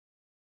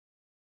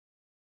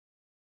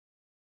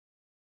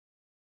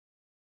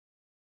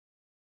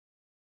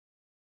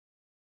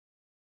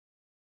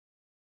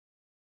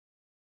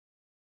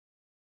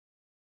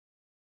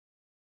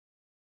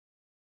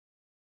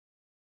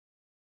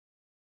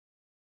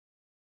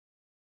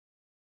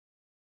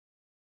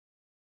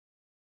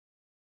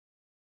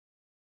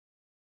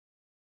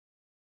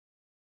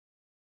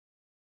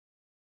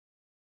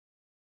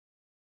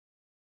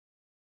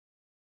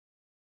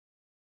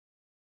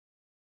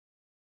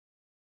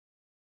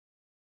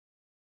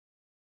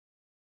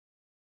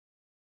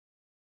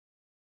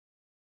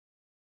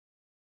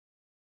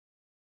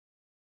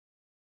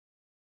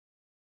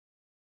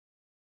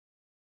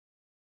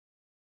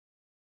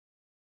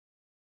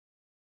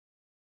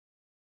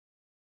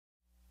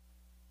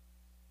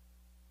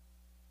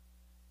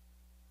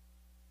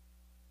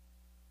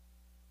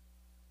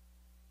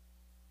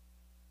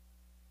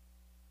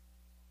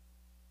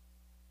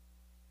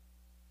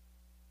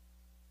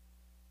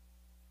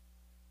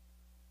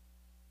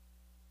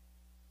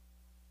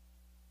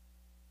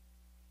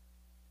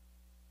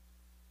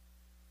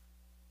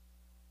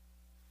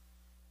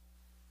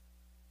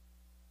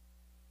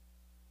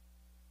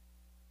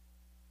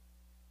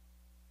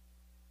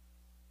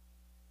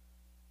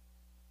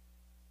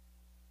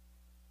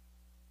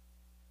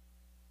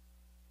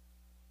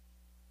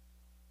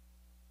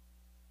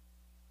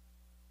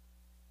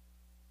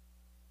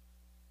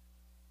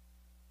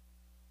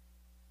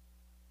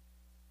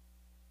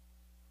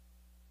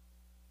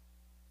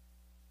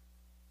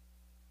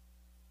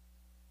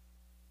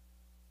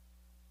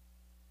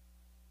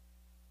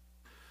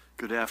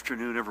Good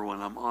afternoon, everyone.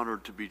 I'm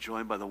honored to be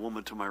joined by the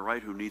woman to my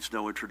right who needs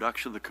no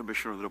introduction, the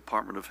Commissioner of the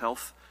Department of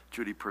Health,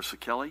 Judy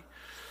Persicelli.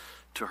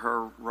 To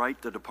her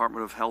right, the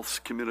Department of Health's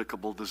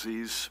Communicable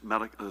Disease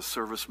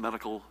Service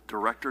Medical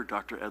Director,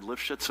 Dr. Ed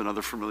Lifshitz,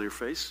 another familiar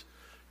face.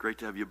 Great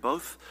to have you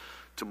both.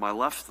 To my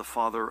left, the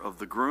father of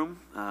the groom,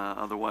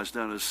 otherwise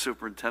known as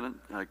Superintendent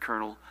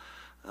Colonel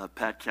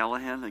Pat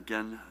Callahan,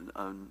 again,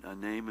 a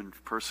name and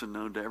person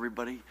known to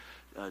everybody.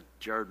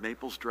 Jared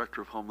Maples,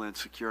 Director of Homeland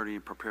Security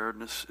and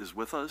Preparedness, is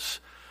with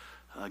us.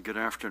 Good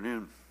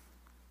afternoon.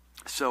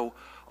 So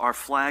our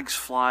flags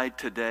fly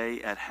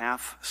today at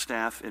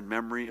half-staff in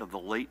memory of the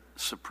late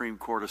Supreme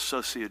Court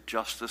Associate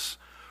Justice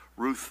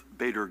Ruth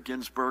Bader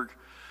Ginsburg,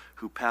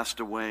 who passed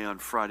away on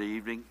Friday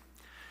evening.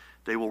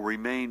 They will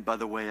remain, by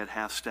the way, at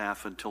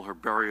half-staff until her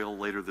burial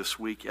later this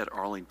week at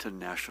Arlington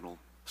National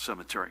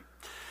Cemetery.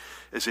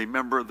 As a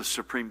member of the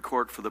Supreme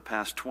Court for the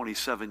past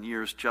 27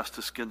 years,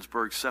 Justice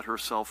Ginsburg set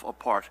herself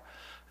apart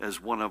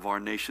as one of our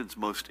nation's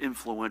most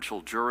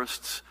influential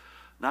jurists,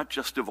 not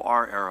just of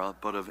our era,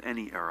 but of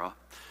any era,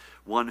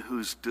 one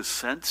whose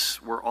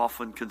dissents were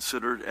often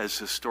considered as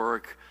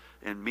historic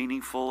and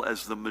meaningful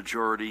as the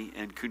majority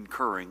and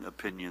concurring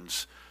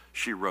opinions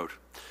she wrote.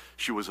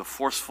 She was a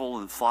forceful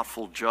and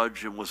thoughtful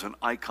judge and was an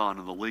icon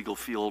in the legal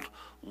field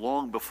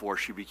long before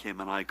she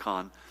became an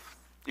icon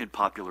in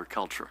popular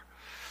culture.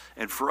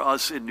 And for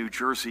us in New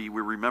Jersey,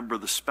 we remember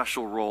the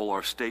special role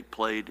our state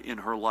played in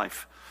her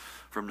life.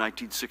 From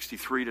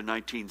 1963 to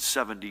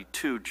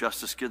 1972,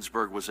 Justice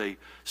Ginsburg was a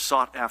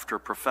sought-after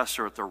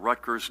professor at the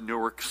Rutgers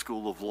Newark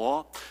School of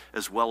Law,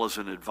 as well as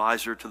an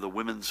advisor to the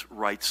Women's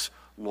Rights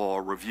Law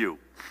Review.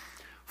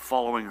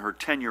 Following her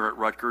tenure at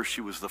Rutgers,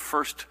 she was the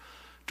first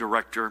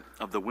director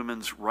of the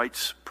Women's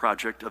Rights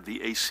Project of the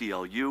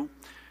ACLU,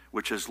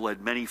 which has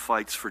led many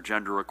fights for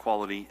gender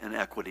equality and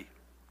equity.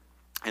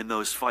 And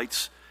those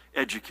fights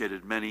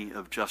educated many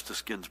of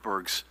Justice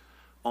Ginsburg's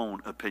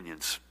own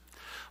opinions.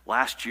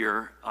 Last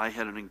year, I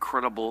had an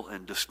incredible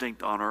and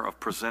distinct honor of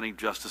presenting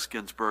Justice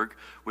Ginsburg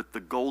with the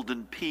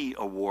Golden Pea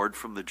Award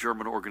from the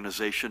German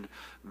organization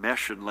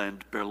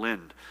Märchenland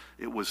Berlin.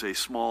 It was a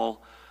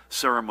small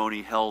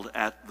ceremony held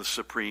at the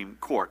Supreme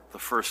Court. The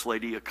First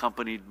Lady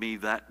accompanied me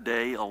that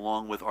day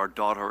along with our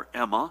daughter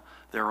Emma.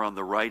 There on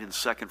the right, and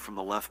second from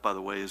the left, by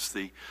the way, is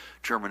the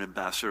German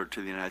ambassador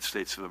to the United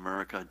States of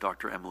America,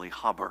 Dr. Emily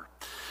Haber.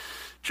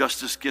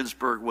 Justice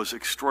Ginsburg was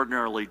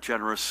extraordinarily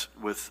generous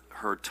with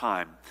her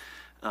time.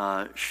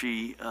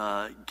 She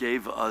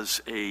gave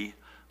us a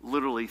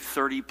literally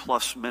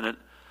 30-plus minute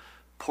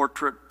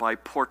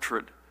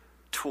portrait-by-portrait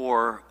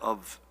tour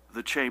of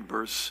the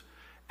chambers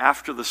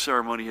after the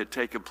ceremony had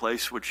taken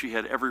place, which she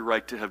had every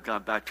right to have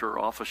gone back to her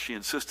office. She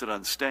insisted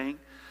on staying,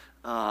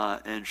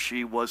 and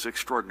she was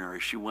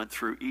extraordinary. She went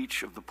through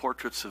each of the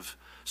portraits of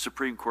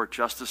Supreme Court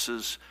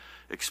justices,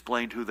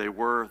 explained who they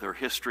were, their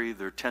history,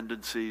 their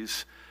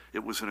tendencies.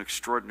 It was an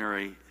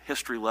extraordinary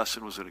history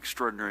lesson, was an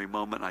extraordinary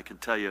moment, and I can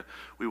tell you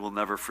we will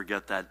never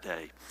forget that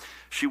day.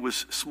 She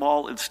was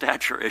small in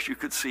stature, as you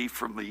could see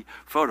from the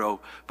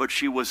photo, but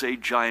she was a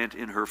giant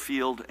in her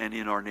field and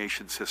in our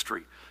nation's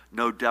history.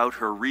 No doubt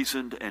her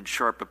reasoned and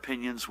sharp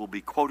opinions will be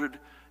quoted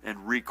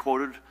and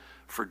re-quoted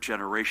for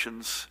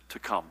generations to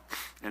come,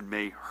 and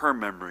may her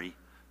memory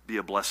be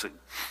a blessing.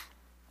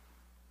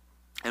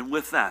 And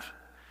with that,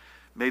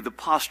 may the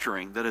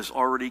posturing that has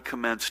already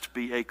commenced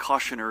be a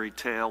cautionary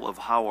tale of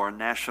how our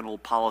national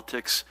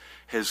politics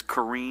has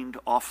careened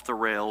off the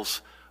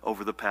rails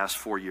over the past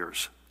 4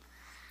 years.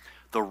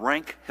 The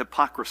rank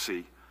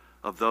hypocrisy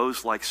of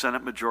those like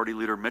Senate Majority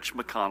Leader Mitch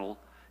McConnell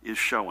is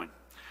showing.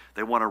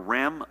 They want to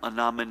ram a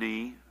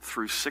nominee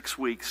through 6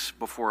 weeks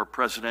before a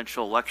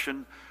presidential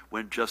election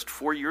when just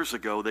 4 years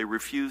ago they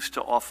refused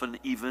to offer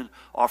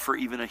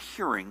even a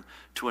hearing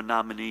to a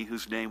nominee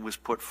whose name was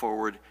put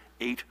forward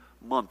 8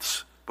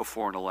 months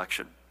before an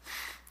election.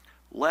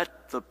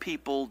 Let the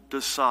people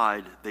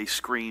decide, they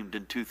screamed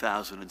in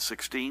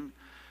 2016,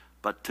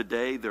 but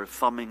today they're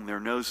thumbing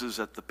their noses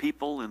at the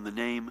people in the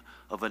name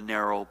of a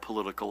narrow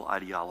political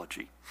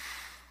ideology.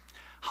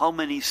 How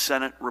many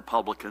Senate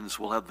Republicans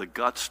will have the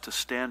guts to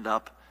stand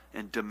up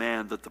and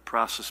demand that the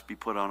process be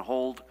put on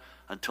hold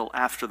until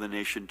after the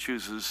nation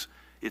chooses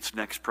its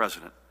next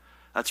president?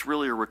 That's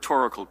really a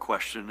rhetorical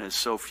question, as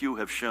so few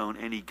have shown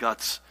any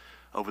guts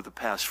over the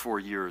past 4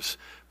 years.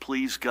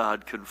 Please,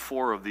 God, can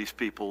 4 of these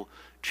people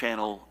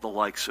channel the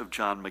likes of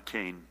John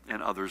McCain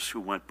and others who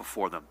went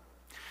before them.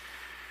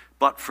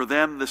 But for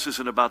them, this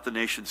isn't about the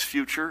nation's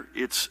future.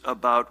 It's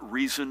about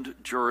reasoned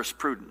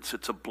jurisprudence.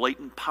 It's a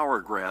blatant power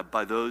grab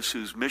by those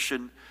whose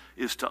mission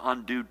is to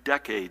undo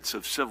decades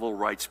of civil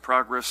rights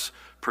progress,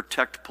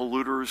 protect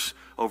polluters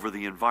over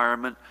the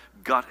environment,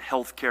 gut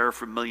health care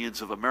for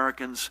millions of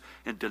Americans,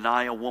 and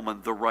deny a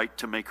woman the right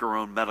to make her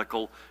own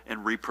medical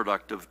and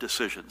reproductive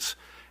decisions.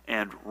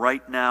 And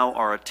right now,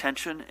 our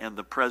attention and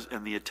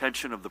the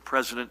attention of the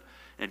President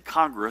and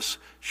Congress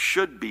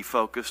should be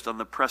focused on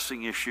the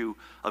pressing issue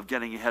of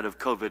getting ahead of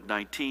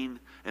COVID-19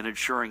 and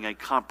ensuring a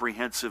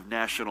comprehensive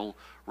national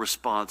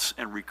response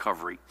and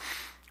recovery.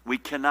 We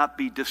cannot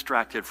be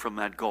distracted from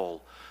that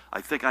goal.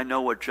 I think I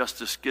know what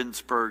Justice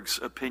Ginsburg's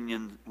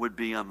opinion would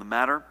be on the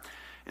matter,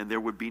 and there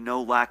would be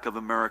no lack of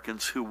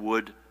Americans who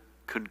would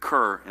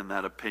concur in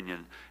that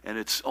opinion. And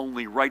it's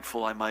only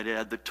rightful, I might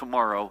add, that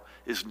tomorrow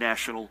is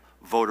National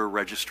Voter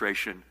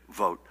Registration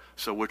Vote.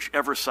 So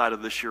whichever side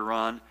of this you're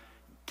on,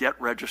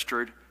 get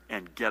registered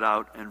and get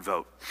out and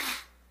vote.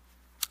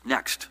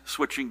 Next,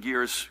 switching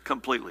gears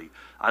completely,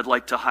 I'd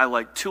like to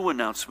highlight two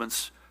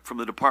announcements from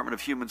the Department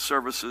of Human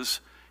Services,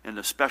 and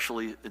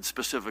especially and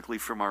specifically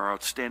from our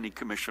outstanding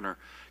Commissioner,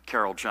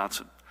 Carol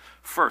Johnson.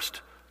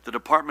 First, the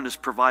department is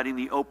providing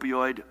the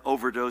opioid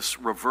overdose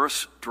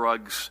reverse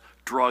drug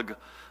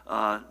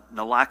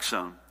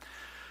naloxone,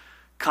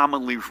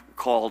 commonly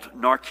called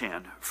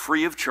Narcan,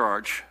 free of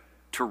charge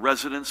to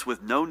residents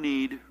with no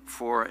need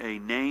for a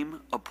name,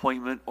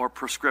 appointment, or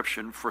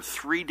prescription for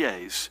 3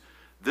 days,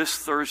 this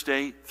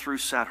Thursday through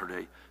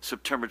Saturday,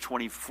 September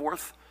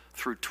 24th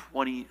through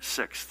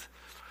 26th.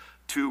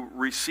 To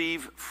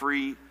receive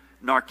free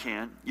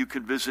Narcan, you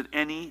can visit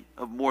any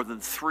of more than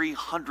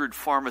 300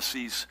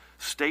 pharmacies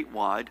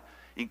statewide,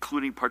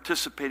 including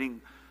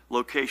participating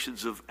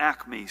locations of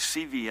Acme,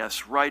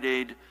 CVS, Rite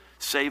Aid,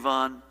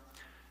 Save-On,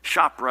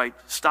 ShopRite,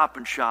 Stop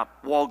and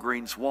Shop,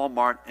 Walgreens,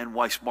 Walmart, and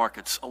Weis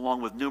Markets,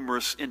 along with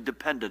numerous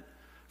independent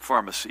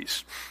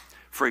pharmacies.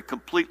 For a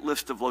complete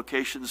list of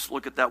locations,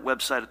 look at that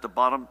website at the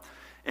bottom,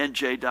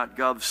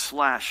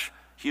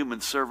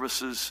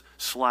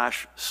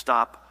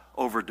 nj.gov/human-services/stop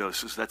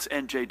overdoses. That's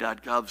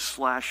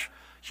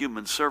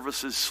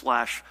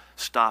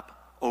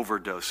nj.gov/human-services/stop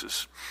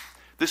overdoses.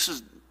 This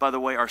is, by the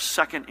way, our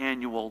second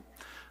annual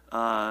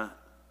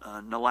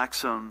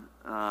naloxone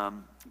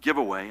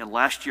giveaway, and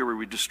last year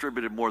we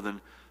distributed more than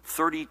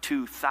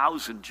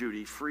 32,000,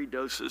 Judy, free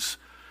doses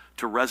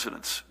to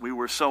residents. We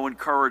were so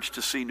encouraged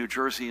to see New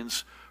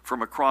Jerseyans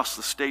from across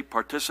the state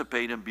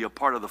participate and be a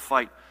part of the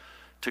fight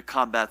to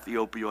combat the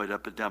opioid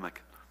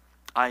epidemic.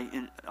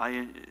 I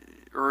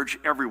urge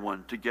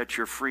everyone to get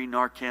your free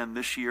Narcan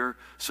this year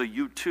so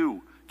you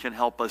too can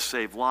help us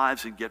save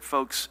lives and get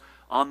folks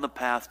on the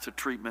path to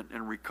treatment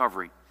and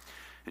recovery.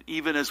 And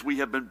even as we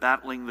have been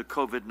battling the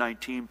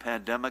COVID-19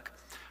 pandemic,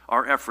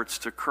 our efforts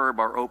to curb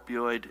our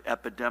opioid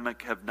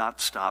epidemic have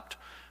not stopped.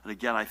 And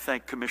again, I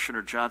thank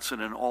Commissioner Johnson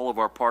and all of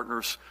our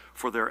partners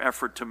for their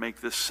effort to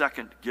make this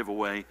second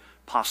giveaway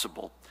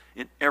possible.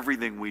 In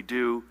everything we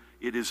do,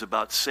 it is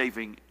about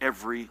saving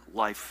every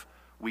life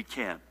we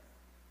can.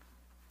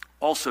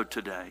 Also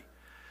today,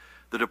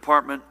 the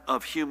Department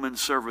of Human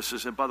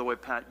Services, and by the way,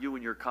 Pat, you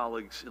and your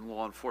colleagues in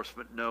law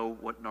enforcement know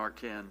what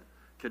Narcan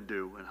can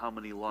do and how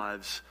many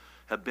lives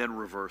have been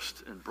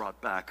reversed and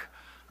brought back.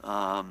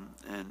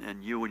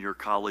 And you and your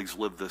colleagues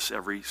live this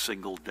every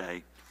single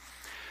day.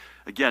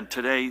 Again,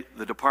 today,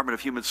 the Department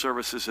of Human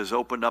Services has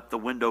opened up the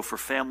window for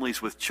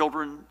families with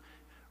children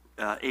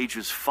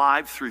ages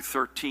 5 through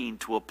 13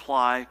 to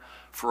apply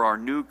for our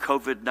new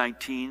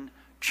COVID-19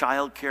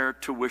 Child Care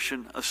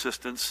Tuition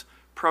Assistance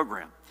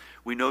Program.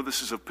 We know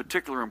this is of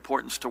particular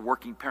importance to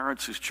working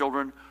parents whose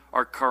children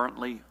are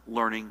currently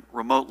learning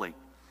remotely.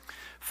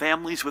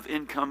 Families with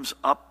incomes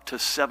up to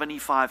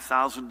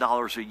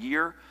 $75,000 a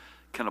year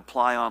can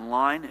apply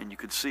online, and you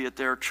can see it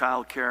there,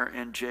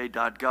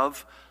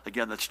 childcarenj.gov.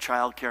 Again, that's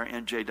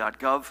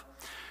childcarenj.gov.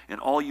 And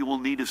all you will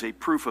need is a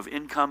proof of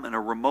income and a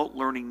remote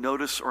learning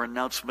notice or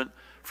announcement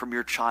from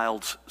your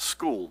child's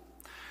school.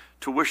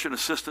 Tuition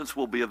assistance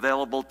will be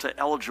available to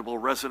eligible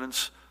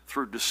residents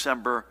through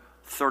December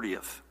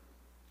 30th.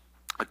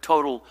 A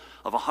total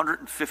of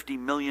 $150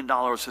 million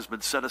has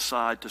been set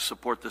aside to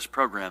support this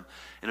program,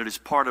 and it is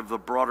part of the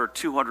broader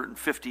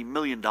 $250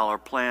 million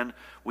plan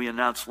we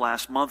announced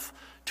last month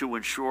to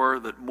ensure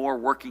that more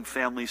working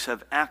families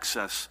have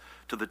access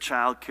to the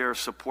child care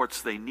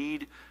supports they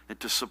need and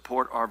to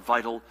support our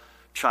vital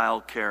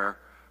child care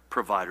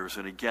providers.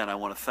 And again, I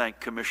want to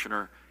thank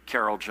Commissioner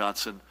Carol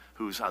Johnson,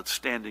 who's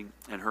outstanding,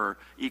 and her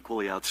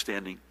equally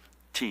outstanding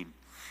team.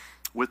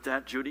 With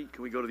that, Judy,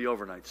 can we go to the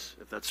overnights,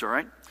 if that's all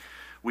right?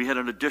 We had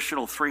an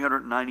additional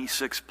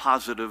 396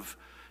 positive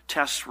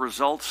test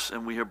results,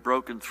 and we have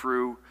broken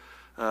through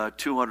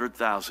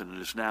 200,000. It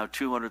is now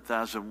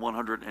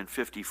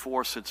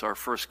 200,154 since our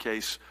first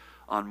case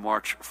on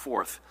March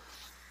 4th.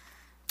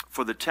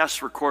 For the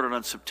tests recorded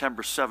on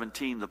September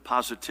 17, the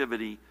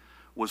positivity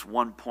was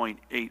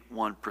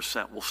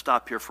 1.81%. We'll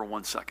stop here for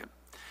 1 second.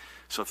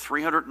 So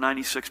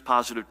 396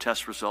 positive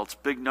test results,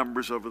 big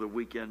numbers over the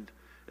weekend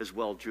as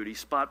well, Judy.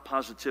 Spot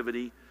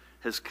positivity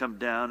has come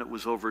down. It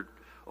was over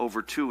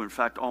 2, in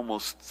fact,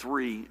 almost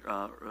 3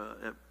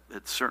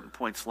 at certain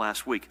points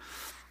last week.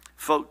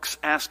 Folks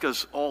ask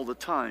us all the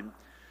time,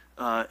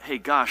 hey,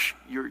 gosh,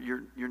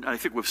 you're I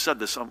think we've said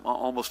this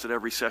almost at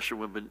every session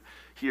we've been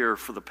here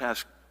for the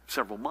past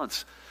several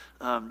months.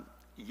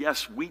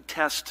 Yes, we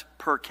test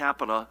per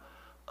capita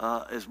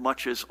as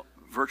much as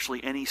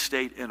virtually any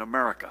state in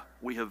America.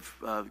 We have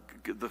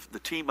the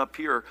team up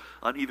here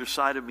on either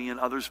side of me and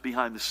others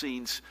behind the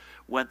scenes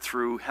went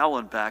through hell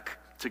and back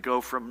to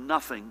go from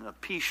nothing, a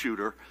pea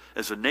shooter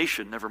as a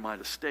nation, never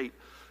mind a state,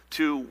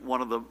 to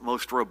one of the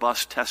most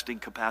robust testing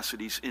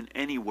capacities in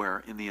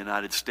anywhere in the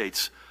United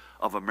States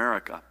of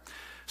America.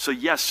 So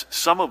yes,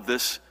 some of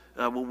this,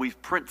 when we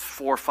print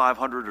 400 or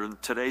 500, or in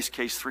today's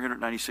case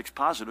 396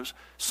 positives,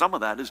 some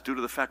of that is due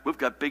to the fact we've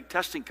got big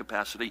testing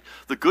capacity.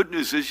 The good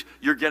news is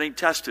you're getting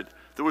tested.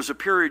 There was a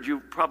period, you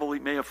probably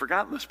may have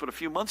forgotten this, but a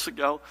few months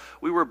ago,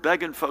 we were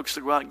begging folks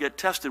to go out and get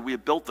tested. We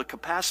had built the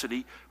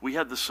capacity, we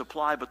had the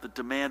supply, but the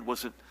demand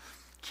wasn't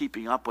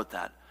keeping up with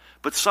that.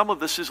 But some of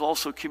this is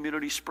also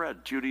community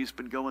spread. Judy's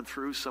been going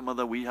through some of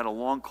we had a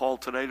long call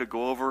today to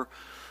go over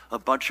a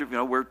bunch of,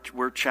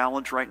 we're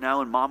challenged right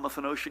now in Monmouth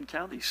and Ocean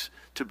counties,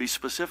 to be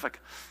specific.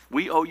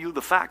 We owe you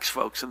the facts,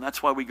 folks, and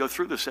that's why we go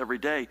through this every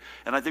day.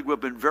 And I think we've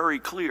been very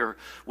clear,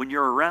 when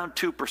you're around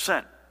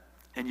 2%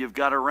 and you've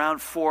got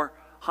around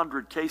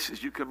 400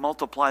 cases, you can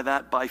multiply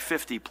that by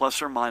 50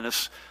 plus or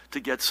minus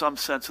to get some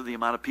sense of the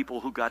amount of people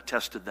who got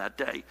tested that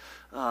day.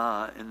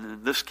 And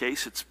in this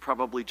case, it's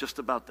probably just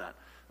about that.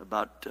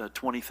 About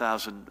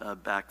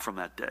 20,000 back from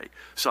that day.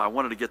 So I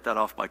wanted to get that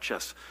off my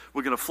chest.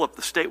 We're going to flip.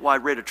 The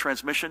statewide rate of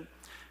transmission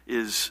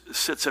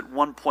sits at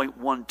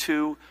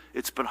 1.12.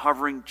 It's been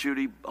hovering,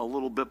 Judy, a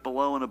little bit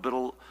below and a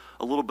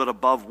little bit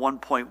above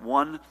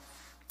 1.1.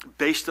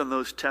 Based on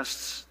those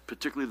tests,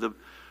 particularly the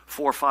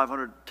 400 or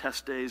 500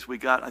 test days we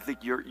got, I think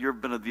you've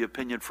been of the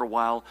opinion for a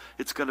while,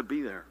 it's going to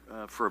be there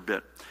for a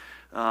bit.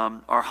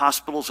 Our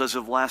hospitals, as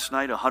of last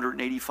night,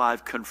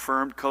 185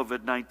 confirmed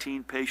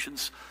COVID-19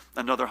 patients,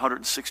 another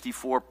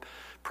 164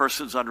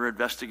 persons under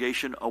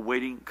investigation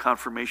awaiting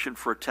confirmation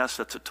for a test.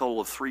 That's a total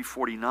of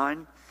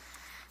 349,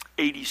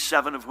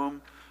 87 of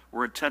whom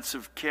were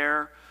intensive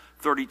care,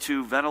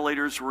 32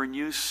 ventilators were in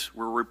use.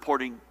 We're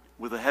reporting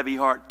with a heavy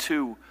heart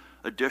 2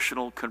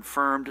 additional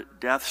confirmed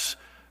deaths,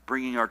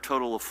 bringing our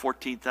total of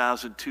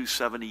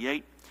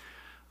 14,278.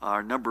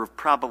 Our number of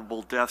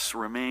probable deaths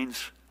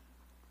remains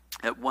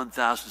at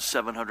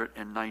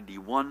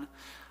 1,791.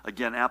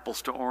 Again,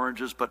 apples to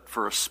oranges, but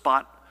for a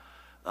spot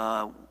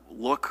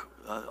look,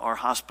 our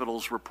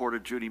hospitals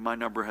reported, Judy, my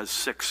number has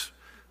 6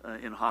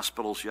 in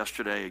hospitals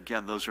yesterday.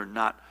 Again, those are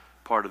not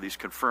part of these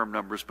confirmed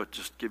numbers, but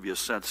just give you a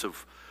sense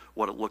of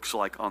what it looks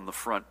like on the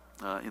front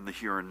in the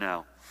here and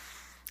now.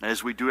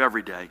 As we do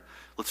every day,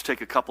 let's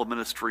take a couple of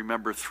minutes to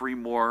remember 3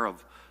 more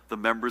of the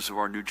members of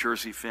our New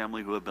Jersey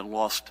family who have been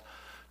lost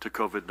to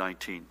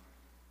COVID-19.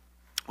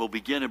 We'll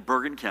begin in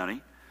Bergen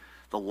County,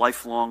 the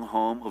lifelong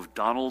home of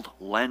Donald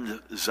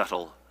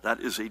Landzettel. That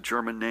is a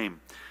German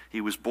name. He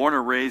was born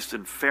and raised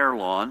in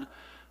Fairlawn.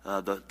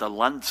 The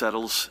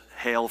Landzettels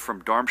hail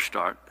from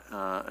Darmstadt,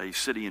 a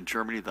city in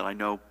Germany that I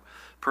know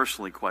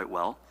personally quite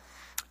well.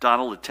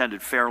 Donald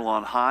attended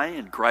Fairlawn High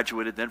and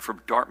graduated then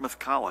from Dartmouth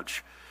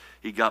College.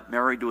 He got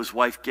married to his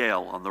wife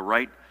Gail on the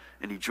right,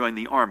 and he joined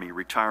the Army,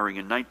 retiring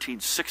in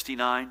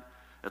 1969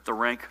 at the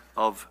rank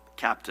of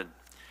captain.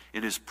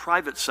 In his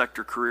private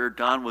sector career,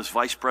 Don was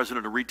vice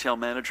president and retail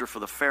manager for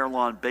the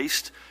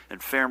Fairlawn-based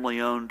and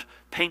family-owned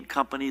paint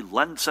company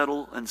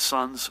Landzettel &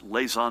 Sons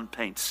Laison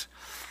Paints.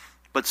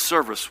 But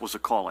service was a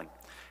calling.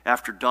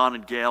 After Don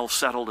and Gail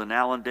settled in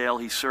Allendale,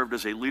 he served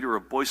as a leader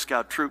of Boy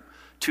Scout Troop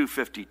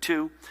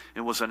 252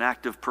 and was an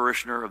active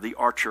parishioner of the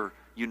Archer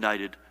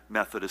United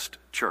Methodist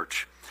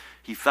Church.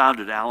 He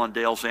founded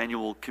Allendale's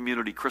annual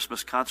community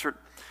Christmas concert,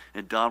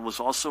 and Don was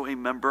also a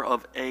member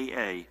of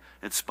AA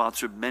and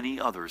sponsored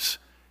many others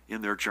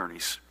in their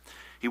journeys.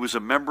 He was a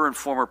member and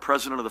former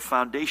president of the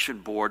foundation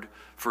board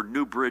for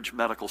Newbridge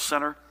Medical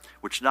Center,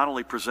 which not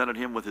only presented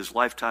him with his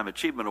Lifetime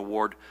Achievement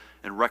Award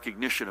in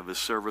recognition of his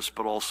service,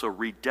 but also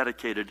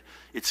rededicated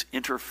its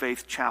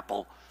interfaith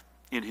chapel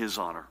in his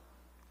honor.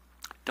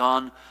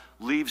 Don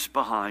leaves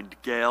behind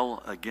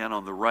Gail, again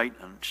on the right,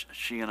 and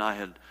she and I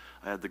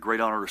had the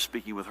great honor of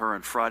speaking with her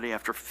on Friday.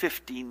 After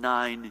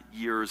 59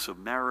 years of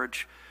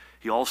marriage,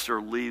 he also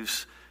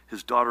leaves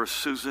his daughter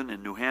Susan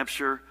in New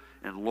Hampshire,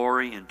 and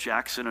Lori and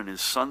Jackson, and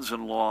his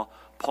sons-in-law,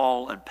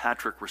 Paul and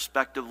Patrick,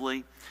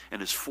 respectively, and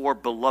his 4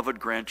 beloved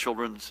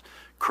grandchildren,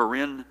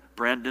 Corinne,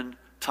 Brandon,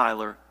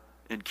 Tyler,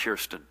 and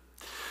Kirsten.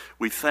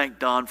 We thank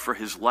Don for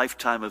his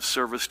lifetime of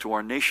service to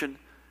our nation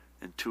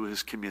and to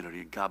his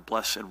community. God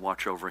bless and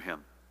watch over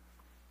him.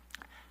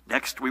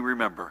 Next, we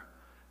remember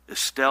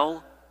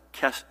Estelle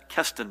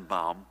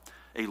Kestenbaum,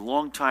 a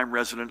longtime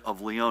resident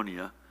of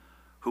Leonia,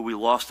 who we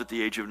lost at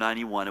the age of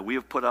 91. And we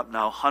have put up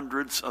now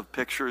hundreds of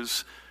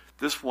pictures.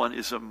 This one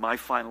is my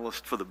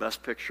finalist for the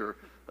best picture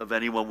of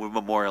anyone we've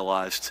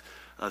memorialized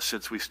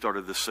since we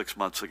started this 6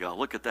 months ago.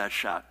 Look at that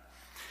shot.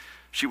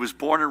 She was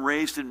born and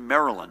raised in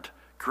Maryland,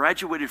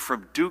 graduated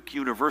from Duke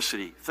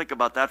University. Think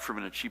about that for a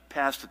minute. She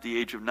passed at the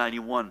age of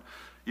 91.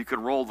 You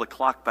can roll the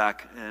clock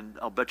back, and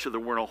I'll bet you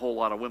there weren't a whole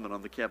lot of women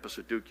on the campus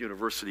at Duke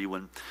University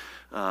when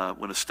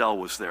Estelle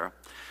was there.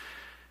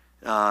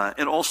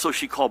 And also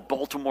she called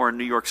Baltimore and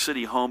New York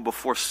City home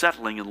before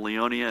settling in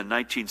Leonia in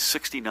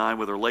 1969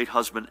 with her late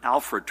husband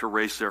Alfred to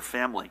raise their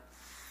family.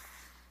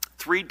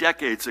 3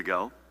 decades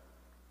ago,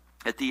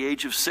 at the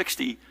age of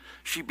 60,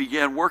 she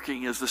began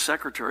working as the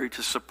secretary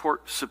to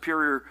support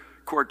Superior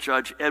Court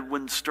Judge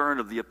Edwin Stern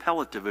of the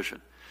Appellate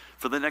Division.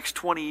 For the next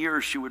 20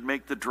 years, she would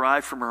make the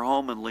drive from her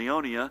home in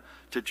Leonia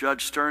to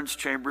Judge Stern's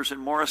chambers in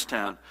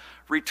Morristown,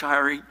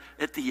 retiring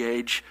at the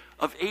age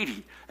of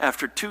 80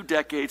 after 2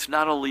 decades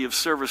not only of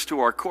service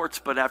to our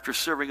courts, but after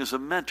serving as a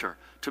mentor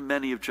to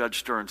many of Judge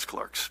Stern's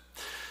clerks.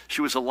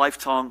 She was a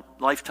lifetime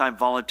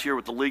volunteer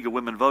with the League of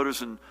Women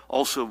Voters and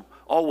also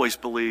always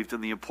believed in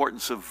the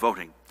importance of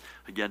voting.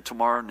 Again,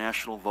 tomorrow,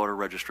 National Voter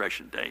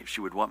Registration Day. She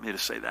would want me to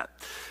say that.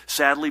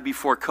 Sadly,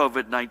 before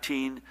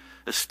COVID-19,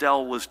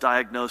 Estelle was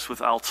diagnosed with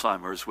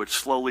Alzheimer's, which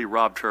slowly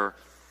robbed her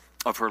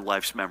of her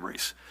life's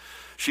memories.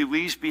 She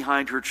leaves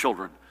behind her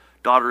children,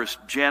 daughters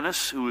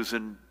Janice, who is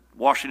in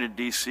Washington,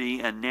 D.C.,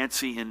 and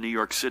Nancy in New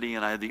York City,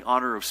 and I had the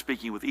honor of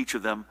speaking with each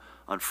of them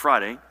on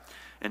Friday,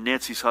 and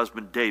Nancy's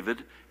husband,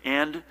 David,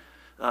 and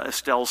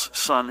Estelle's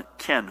son,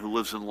 Ken, who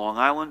lives in Long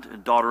Island,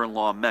 and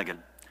daughter-in-law,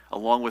 Megan,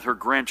 along with her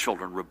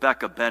grandchildren,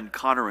 Rebecca, Ben,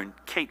 Connor, and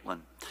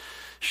Caitlin.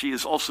 She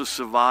is also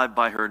survived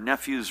by her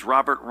nephews,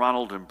 Robert,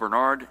 Ronald, and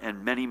Bernard,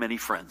 and many, many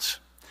friends.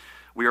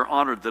 We are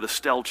honored that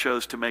Estelle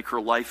chose to make her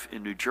life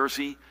in New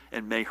Jersey,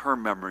 and may her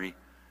memory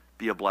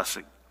be a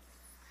blessing.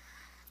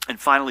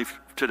 And finally,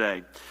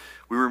 today,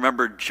 we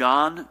remember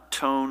John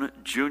Tone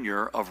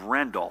Jr. of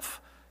Randolph.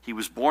 He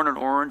was born in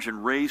Orange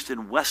and raised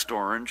in West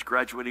Orange,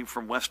 graduating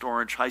from West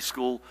Orange High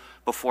School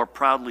before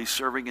proudly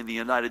serving in the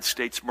United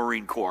States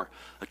Marine Corps,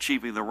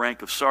 achieving the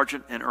rank of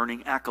sergeant and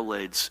earning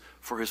accolades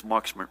for his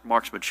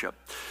marksmanship.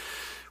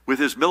 With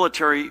his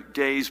military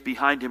days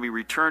behind him, he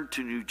returned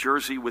to New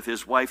Jersey with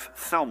his wife,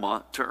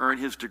 Thelma, to earn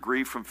his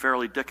degree from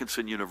Fairleigh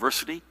Dickinson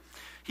University.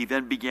 He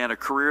then began a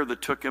career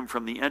that took him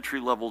from the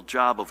entry-level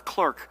job of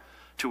clerk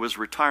to his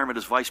retirement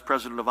as vice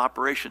president of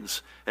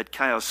operations at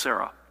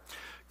Kyocera.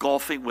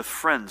 Golfing with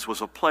friends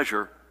was a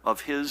pleasure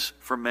of his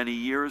for many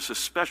years,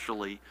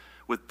 especially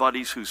with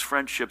buddies whose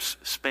friendships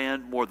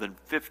spanned more than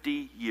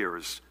 50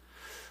 years.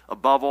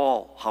 Above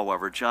all,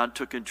 however, John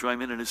took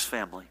enjoyment in his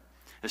family,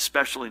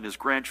 especially in his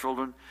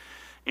grandchildren,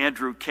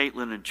 Andrew,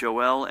 Caitlin, and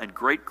Joelle, and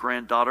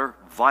great-granddaughter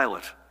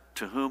Violet,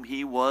 to whom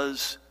he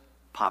was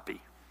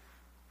Poppy.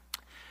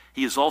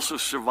 He is also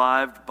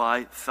survived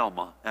by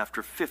Thelma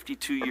after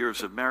 52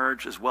 years of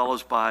marriage, as well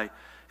as by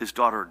his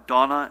daughter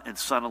Donna and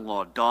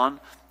son-in-law Don.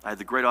 I had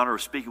the great honor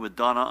of speaking with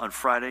Donna on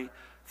Friday.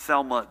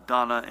 Thelma,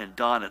 Donna, and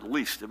Don, at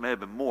least, it may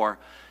have been more,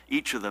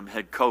 each of them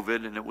had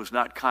COVID, and it was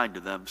not kind to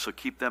them, so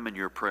keep them in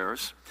your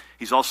prayers.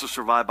 He's also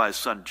survived by his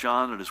son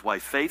John and his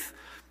wife Faith.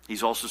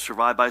 He's also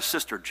survived by his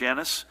sister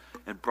Janice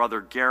and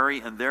brother Gary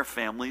and their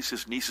families,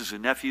 his nieces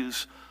and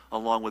nephews,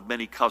 along with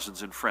many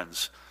cousins and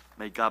friends.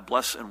 May God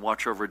bless and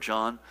watch over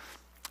John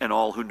and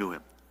all who knew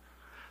him.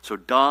 So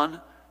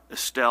Don,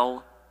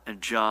 Estelle,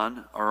 and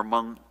John are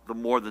among the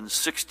more than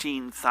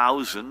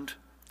 16,000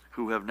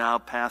 who have now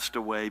passed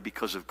away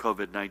because of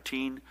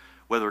COVID-19,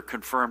 whether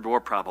confirmed or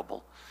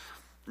probable.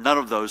 None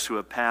of those who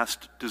have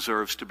passed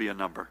deserves to be a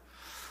number.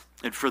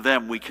 And for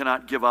them, we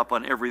cannot give up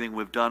on everything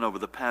we've done over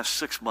the past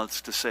 6 months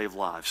to save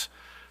lives.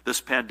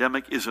 This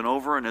pandemic isn't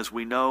over, and as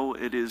we know,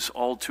 it is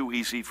all too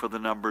easy for the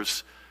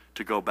numbers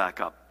to go back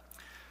up.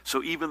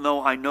 So even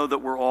though I know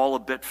that we're all a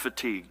bit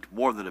fatigued,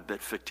 more than a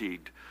bit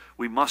fatigued,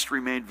 we must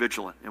remain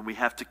vigilant, and we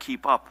have to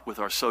keep up with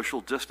our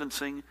social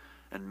distancing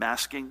and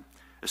masking,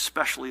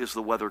 especially as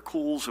the weather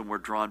cools and we're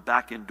drawn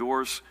back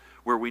indoors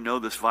where we know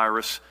this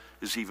virus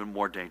is even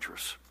more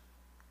dangerous.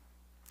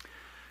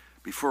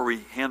 Before we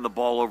hand the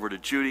ball over to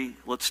Judy,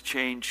 let's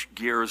change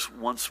gears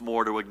once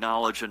more to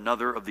acknowledge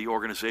another of the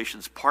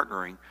organizations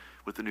partnering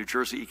with the New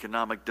Jersey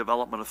Economic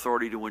Development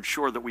Authority to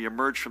ensure that we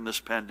emerge from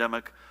this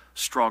pandemic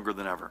stronger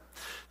than ever.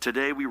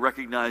 Today, we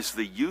recognize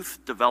the Youth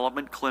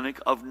Development Clinic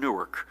of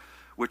Newark,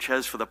 which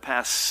has for the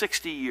past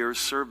 60 years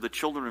served the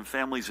children and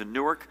families in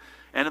Newark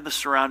and in the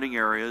surrounding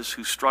areas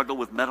who struggle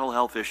with mental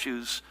health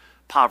issues,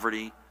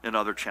 poverty, and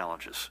other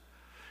challenges.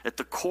 At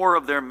the core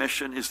of their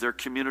mission is their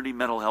community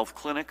mental health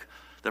clinic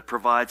that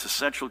provides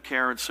essential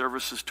care and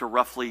services to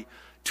roughly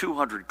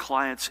 200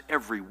 clients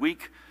every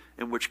week,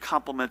 and which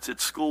complements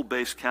its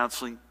school-based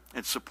counseling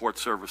and support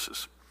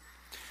services.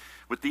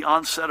 With the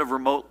onset of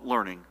remote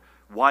learning,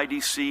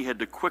 YDC had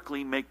to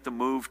quickly make the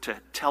move to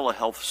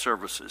telehealth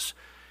services.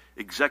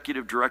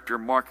 Executive Director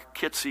Mark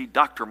Kitsey,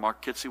 Dr.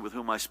 Mark Kitsey, with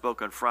whom I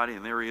spoke on Friday,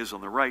 and there he is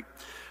on the right,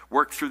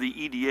 worked through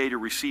the EDA to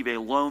receive a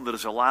loan that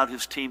has allowed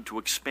his team to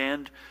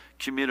expand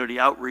community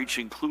outreach,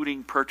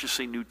 including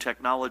purchasing new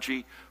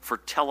technology for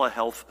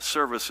telehealth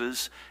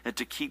services and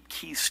to keep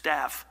key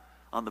staff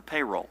on the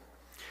payroll.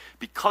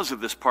 Because of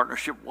this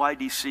partnership,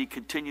 YDC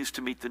continues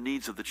to meet the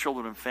needs of the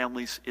children and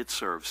families it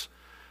serves.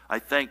 I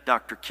thank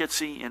Dr.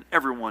 Kitsey and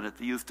everyone at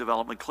the Youth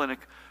Development Clinic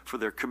for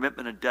their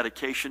commitment and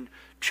dedication.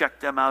 Check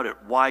them out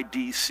at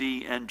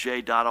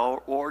ydcnj.org.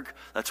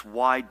 That's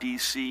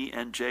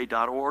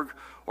ydcnj.org.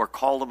 Or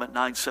call them at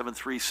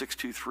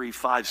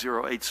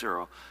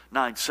 973-623-5080,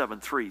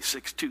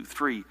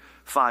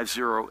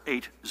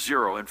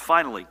 973-623-5080. And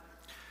finally,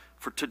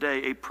 for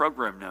today, a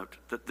program note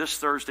that this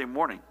Thursday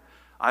morning,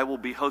 I will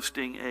be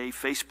hosting a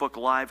Facebook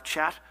Live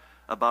chat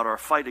about our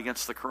fight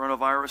against the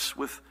coronavirus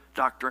with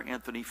Dr.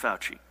 Anthony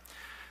Fauci.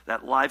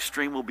 That live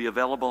stream will be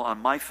available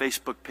on my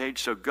Facebook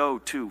page, so go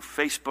to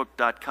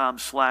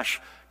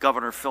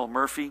facebook.com/Governor Phil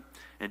Murphy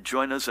and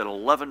join us at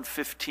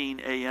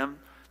 11:15 a.m.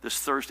 this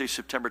Thursday,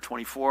 September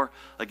 24.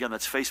 Again,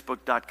 that's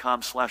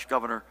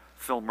facebook.com/Governor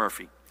Phil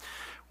Murphy.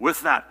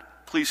 With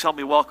that, please help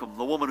me welcome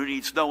the woman who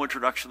needs no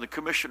introduction, the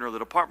Commissioner of the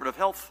Department of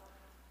Health,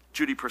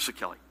 Judy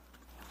Persichilli.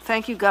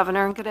 Thank you,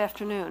 Governor, and good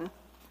afternoon.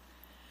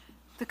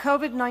 The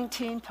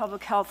COVID-19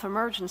 public health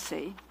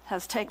emergency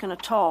has taken a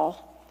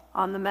toll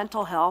on the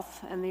mental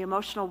health and the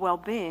emotional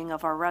well-being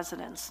of our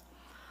residents.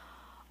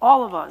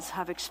 All of us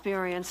have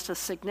experienced a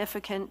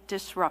significant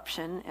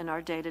disruption in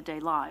our day-to-day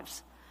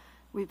lives.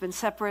 We've been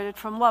separated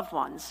from loved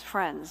ones,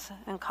 friends,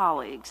 and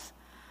colleagues.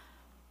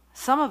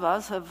 Some of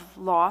us have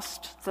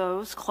lost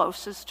those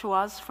closest to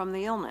us from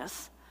the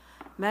illness.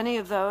 Many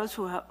of those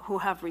who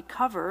have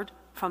recovered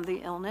from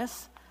the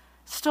illness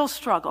still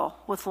struggle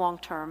with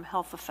long-term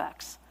health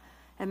effects,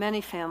 and many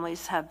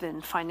families have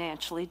been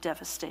financially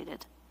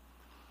devastated.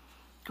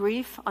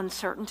 Grief,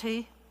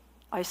 uncertainty,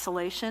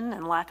 isolation,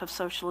 and lack of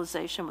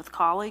socialization with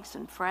colleagues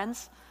and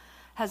friends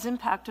has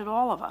impacted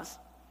all of us.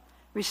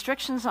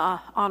 Restrictions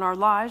on our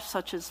lives,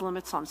 such as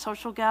limits on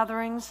social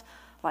gatherings,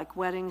 like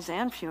weddings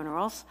and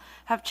funerals,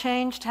 have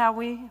changed how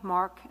we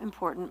mark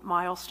important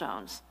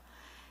milestones.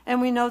 And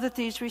we know that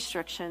these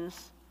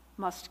restrictions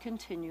must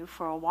continue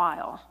for a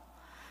while.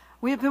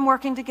 We have been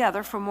working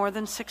together for more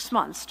than 6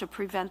 months to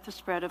prevent the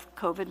spread of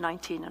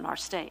COVID-19 in our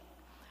state.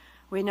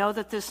 We know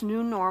that this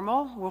new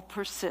normal will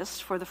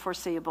persist for the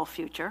foreseeable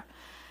future,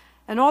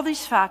 and all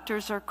these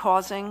factors are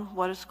causing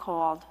what is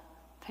called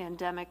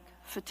pandemic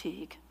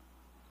fatigue.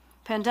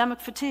 Pandemic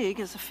fatigue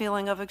is a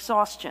feeling of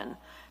exhaustion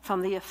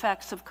from the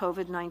effects of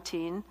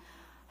COVID-19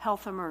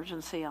 health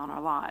emergency on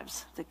our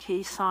lives. The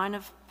key sign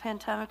of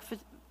pandemic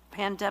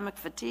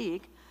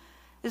fatigue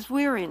is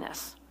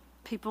weariness.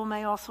 People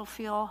may also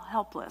feel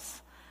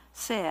helpless,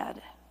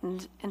 sad,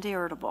 and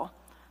irritable.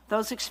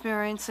 Those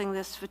experiencing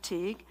this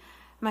fatigue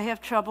may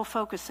have trouble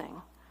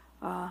focusing,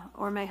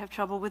 or may have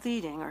trouble with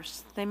eating, or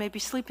they may be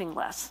sleeping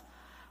less,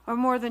 or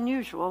more than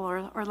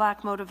usual, or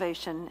lack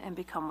motivation and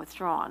become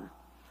withdrawn.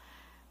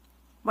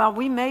 While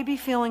we may be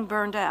feeling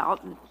burned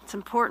out, it's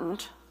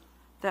important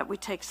that we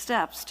take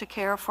steps to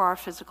care for our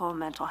physical and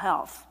mental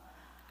health.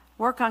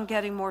 Work on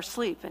getting more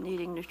sleep and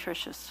eating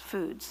nutritious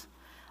foods.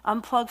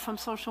 Unplug from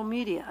social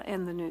media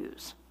and the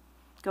news.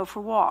 Go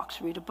for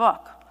walks, read a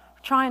book,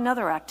 try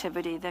another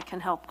activity that can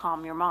help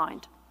calm your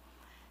mind.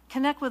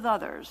 Connect with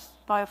others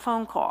by a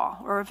phone call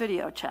or a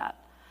video chat,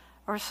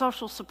 or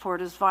social support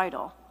is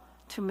vital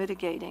to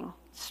mitigating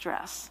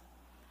stress.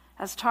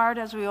 As tired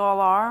as we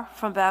all are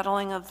from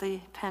battling of the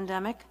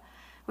pandemic,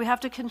 we have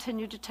to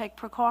continue to take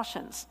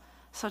precautions,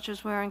 such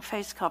as wearing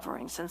face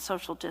coverings and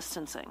social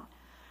distancing,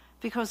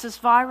 because this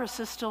virus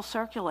is still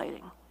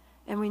circulating,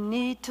 and we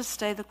need to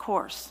stay the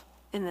course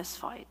in this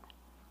fight.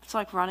 It's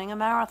like running a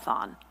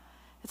marathon.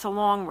 It's a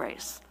long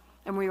race,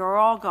 and we are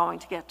all going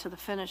to get to the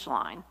finish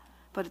line,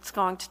 but it's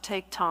going to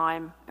take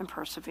time and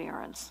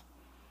perseverance.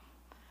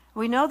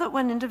 We know that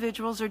when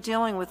individuals are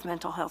dealing with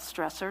mental health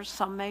stressors,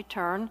 some may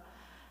turn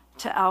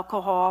to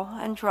alcohol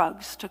and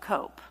drugs to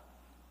cope.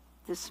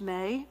 This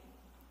May,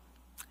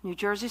 New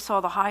Jersey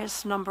saw the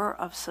highest number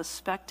of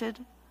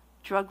suspected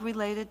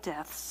drug-related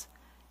deaths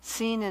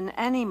seen in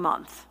any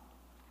month,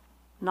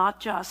 not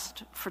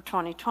just for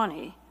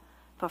 2020,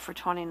 but for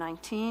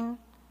 2019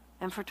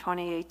 and for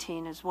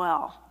 2018 as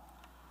well.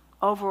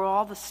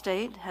 Overall, the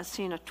state has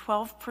seen a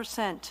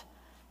 12%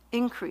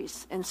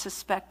 increase in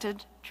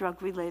suspected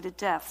drug-related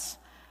deaths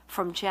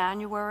from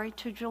January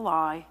to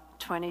July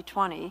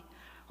 2020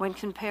 when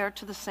compared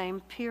to the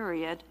same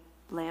period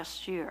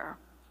last year.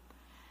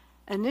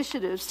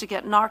 Initiatives to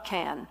get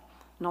Narcan,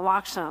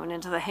 naloxone,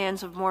 into the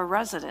hands of more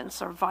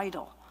residents are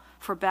vital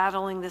for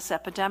battling this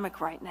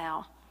epidemic right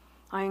now.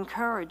 I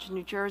encourage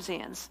New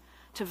Jerseyans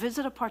to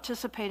visit a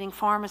participating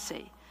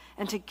pharmacy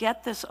and to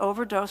get this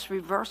overdose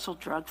reversal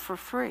drug for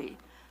free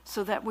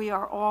so that we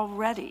are all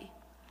ready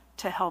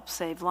to help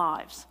save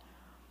lives.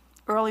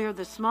 Earlier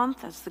this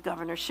month, as the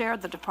governor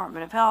shared, the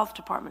Department of Health,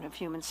 Department of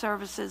Human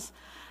Services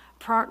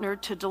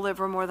partnered to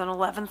deliver more than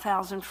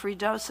 11,000 free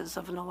doses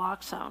of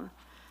naloxone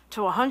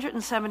to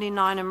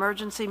 179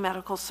 emergency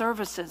medical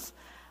services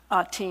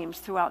teams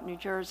throughout New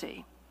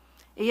Jersey.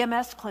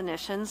 EMS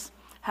clinicians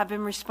have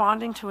been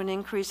responding to an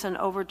increase in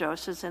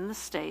overdoses in the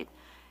state,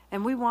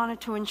 and we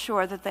wanted to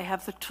ensure that they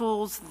have the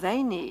tools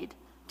they need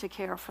to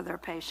care for their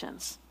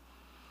patients.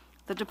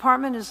 The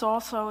department is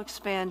also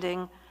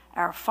expanding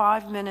our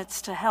 5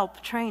 Minutes to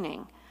Help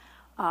training.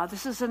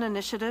 This is an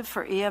initiative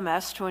for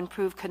EMS to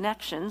improve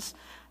connections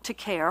to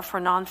care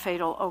for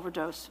non-fatal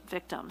overdose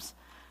victims.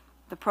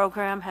 The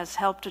program has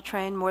helped to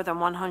train more than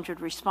 100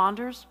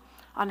 responders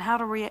on how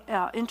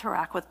to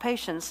interact with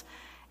patients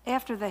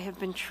after they have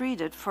been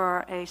treated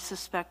for a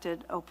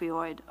suspected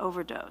opioid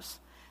overdose.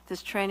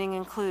 This training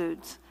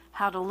includes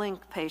how to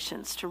link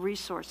patients to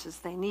resources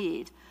they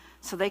need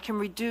so they can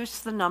reduce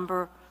the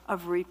number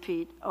of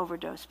repeat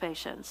overdose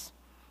patients.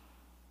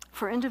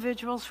 For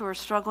individuals who are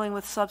struggling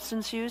with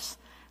substance use,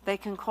 They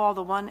can call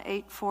the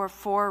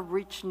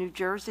 1-844-REACH-New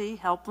Jersey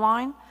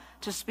helpline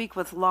to speak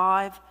with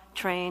live,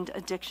 trained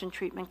addiction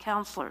treatment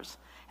counselors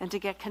and to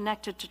get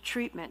connected to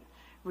treatment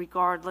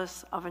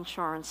regardless of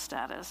insurance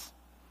status.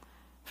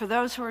 For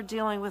those who are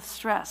dealing with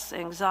stress,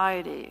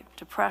 anxiety,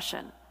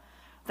 depression,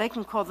 they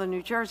can call the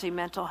New Jersey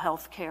Mental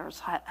Health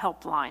Cares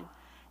helpline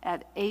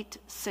at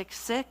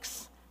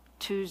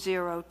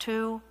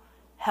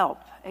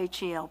 866-202-HELP,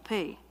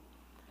 H-E-L-P.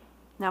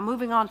 Now,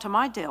 moving on to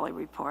my daily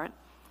report,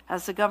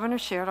 as the governor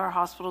shared, our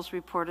hospitals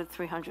reported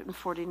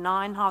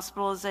 349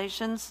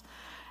 hospitalizations,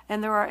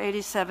 and there are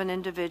 87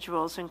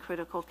 individuals in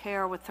critical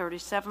care, with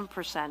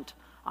 37%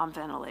 on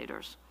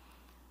ventilators.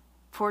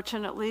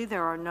 Fortunately,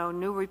 there are no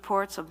new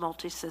reports of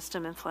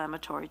multisystem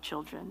inflammatory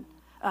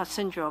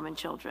syndrome in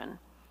children.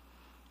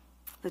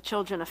 The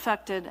children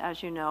affected,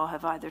 as you know,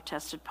 have either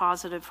tested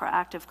positive for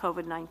active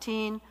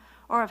COVID-19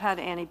 or have had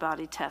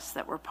antibody tests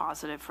that were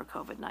positive for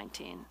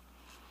COVID-19.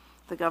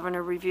 The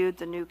governor reviewed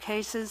the new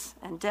cases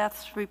and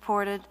deaths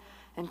reported.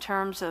 In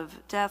terms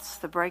of deaths,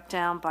 the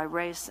breakdown by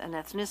race and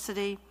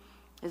ethnicity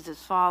is as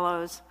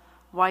follows: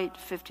 white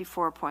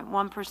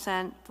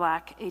 54.1%,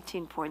 black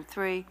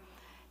 18.3%,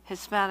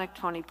 Hispanic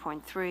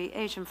 20.3%,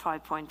 Asian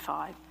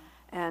 5.5%,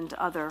 and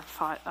other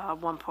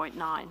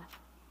 1.9%.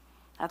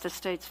 At the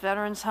state's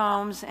veterans'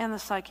 homes and the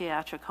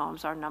psychiatric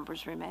homes, our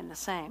numbers remain the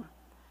same.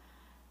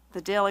 The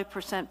daily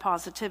percent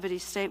positivity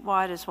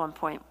statewide is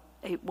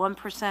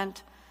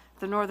 1.81%,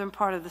 the northern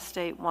part of the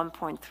state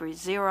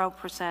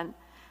 1.30%,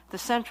 the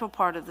central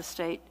part of the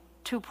state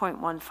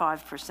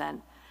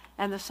 2.15%,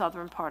 and the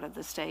southern part of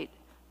the state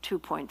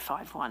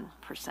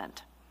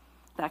 2.51%.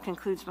 That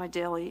concludes my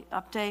daily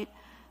update.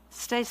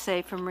 Stay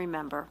safe, and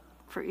remember,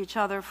 for each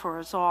other, for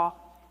us all,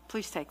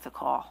 please take the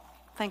call.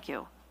 Thank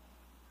you.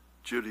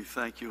 Judy,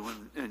 thank you.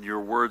 And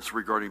your words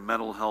regarding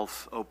mental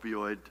health,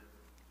 opioid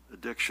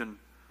addiction,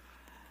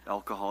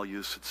 alcohol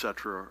use, et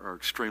cetera, are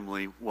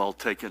extremely well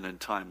taken and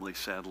timely,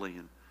 sadly.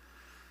 And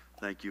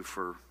thank you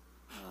for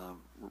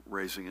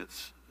raising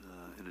it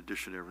in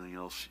addition to everything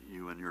else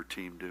you and your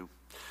team do.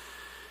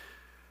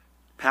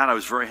 Pat, I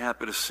was very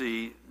happy to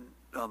see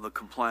on the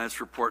compliance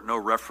report no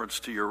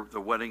reference to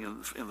the wedding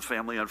in the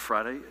family on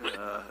Friday.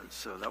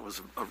 So that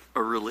was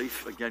a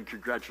relief. Again,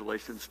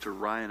 congratulations to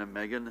Ryan and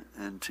Megan,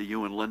 and to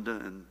you and Linda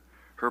and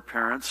her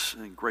parents,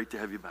 and great to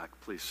have you back,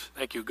 please.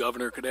 Thank you,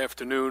 Governor. Good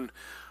afternoon.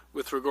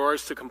 With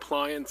regards to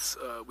compliance,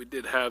 we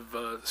did have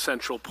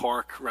Central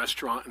Park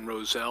Restaurant in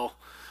Roselle,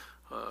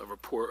 a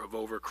report of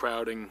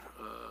overcrowding.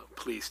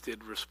 Police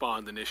did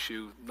respond and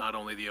issue not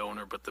only the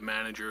owner but the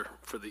manager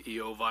for the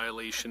EO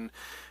violation,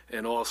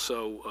 and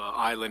also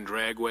Island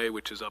Dragway,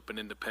 which is up in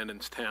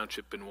Independence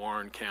Township in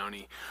Warren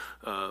County.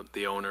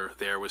 The owner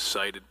there was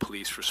cited.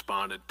 Police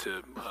responded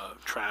to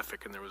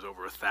traffic, and there was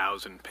over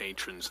 1,000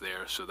 patrons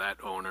there, so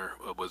that owner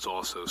was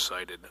also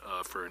cited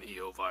for an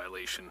EO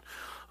violation.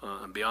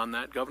 And beyond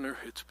that, Governor,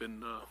 it's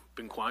been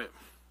quiet.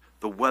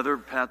 The weather,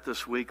 Pat,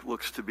 this week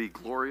looks to be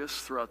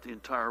glorious throughout the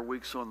entire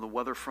week. So on the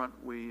weather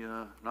front, we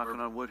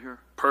knocking on wood here?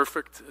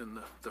 Perfect, and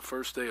the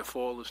first day of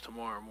fall is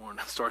tomorrow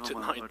morning. It starts at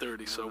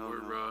 9:30,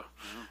 so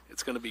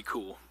it's going to be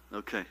cool.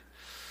 Okay,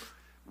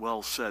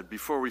 well said.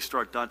 Before we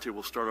start, Dante,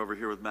 we'll start over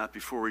here with Matt.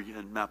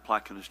 And Matt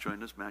Plotkin has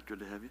joined us. Matt, good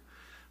to have you.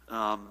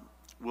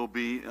 We'll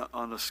be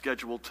on a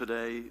schedule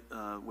today,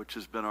 which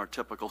has been our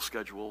typical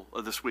schedule,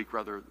 this week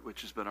rather,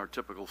 which has been our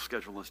typical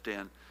schedule, as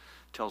Dan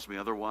tells me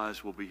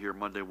otherwise. We'll be here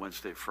Monday,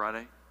 Wednesday,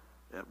 Friday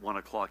at 1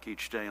 o'clock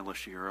each day,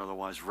 unless you hear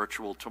otherwise.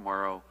 Virtual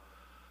tomorrow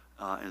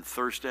and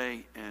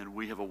Thursday, and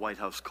we have a White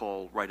House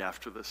call right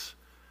after this.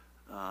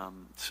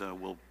 So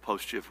we'll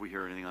post you if we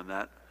hear anything on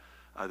that,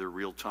 either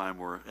real time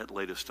or at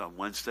latest on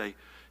Wednesday.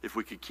 If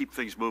we could keep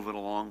things moving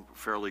along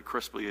fairly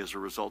crisply as a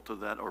result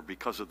of that, or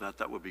because of that,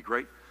 that would be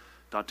great.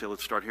 Dante,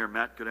 let's start here.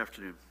 Matt, good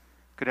afternoon.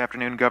 Good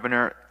afternoon,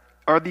 Governor.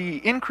 Are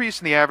the increase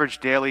in the average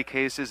daily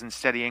cases and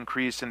steady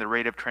increase in the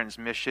rate of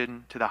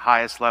transmission to the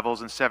highest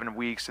levels in 7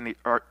 weeks?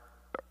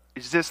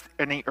 Is this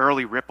any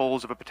early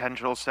ripples of a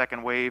potential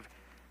second wave,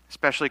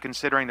 especially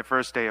considering the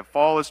first day of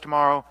fall is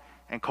tomorrow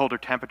and colder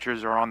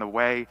temperatures are on the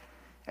way?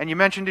 And you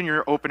mentioned in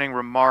your opening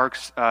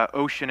remarks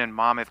Ocean and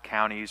Monmouth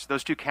counties.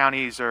 Those two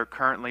counties are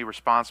currently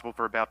responsible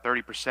for about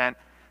 30%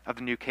 of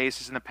the new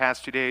cases in the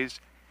past 2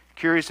 days.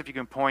 Curious if you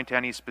can point to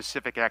any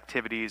specific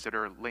activities that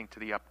are linked to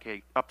the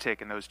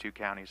uptick in those two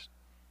counties.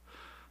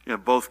 Yeah,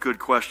 both good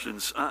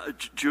questions.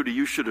 Judy,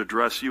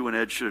 you and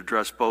Ed should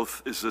address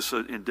both. Is this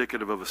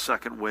indicative of a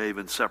second wave?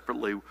 And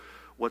separately,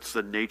 what's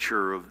the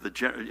nature of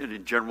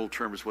in general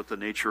terms, what the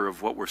nature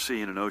of what we're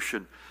seeing in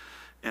Ocean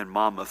and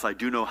Monmouth? I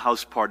do know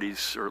house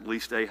parties, or at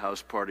least a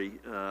house party,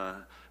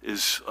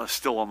 is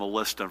still on the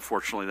list,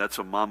 unfortunately. That's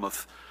a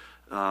Monmouth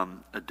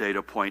a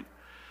data point.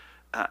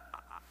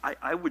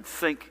 I would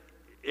think,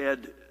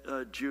 Ed,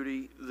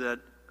 Judy, that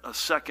a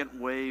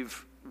second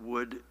wave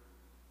would,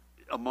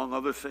 among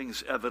other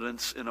things,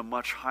 evidence in a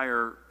much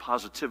higher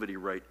positivity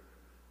rate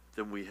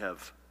than we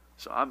have.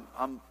 So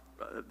I'm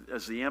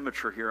as the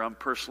amateur here, I'm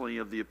personally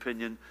of the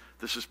opinion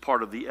this is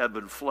part of the ebb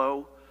and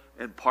flow,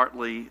 and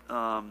partly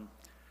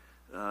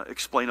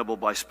explainable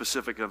by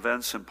specific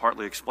events and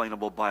partly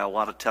explainable by a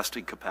lot of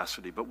testing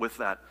capacity. But with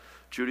that,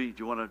 Judy,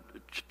 do you want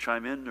to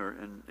chime in,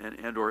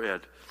 or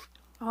Ed?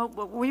 Well,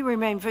 we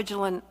remain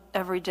vigilant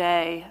every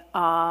day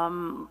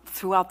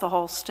throughout the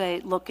whole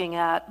state, looking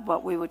at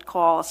what we would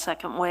call a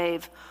second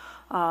wave.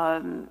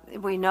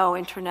 We know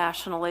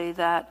internationally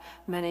that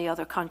many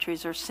other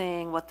countries are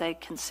seeing what they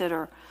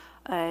consider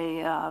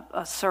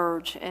a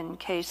surge in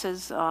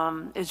cases.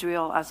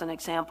 Israel, as an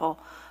example,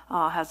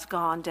 has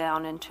gone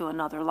down into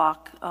another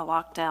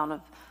lockdown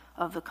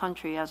of the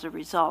country as a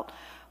result.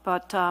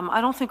 But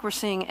I don't think we're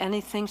seeing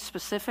anything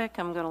specific.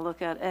 I'm going to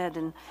look at Ed,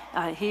 and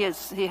he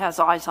has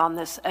eyes on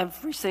this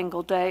every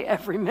single day,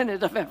 every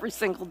minute of every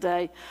single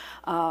day.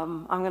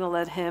 I'm going to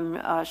let him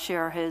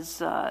share his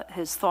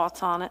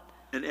thoughts on it.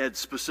 And Ed,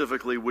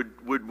 specifically,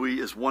 would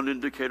we, as one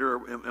indicator,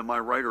 am I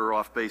right or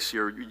off base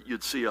here,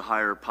 you'd see a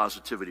higher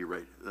positivity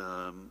rate?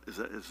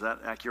 Is that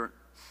accurate?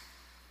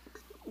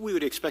 We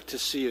would expect to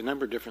see a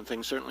number of different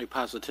things. Certainly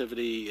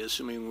positivity,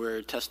 assuming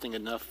we're testing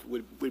enough,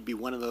 would be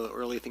one of the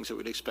early things that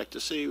we'd expect to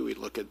see. We'd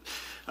look at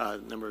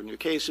number of new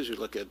cases. We'd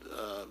look at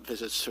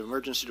visits to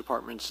emergency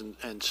departments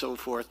and so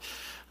forth.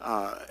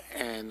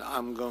 And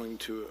I'm going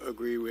to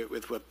agree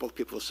with what both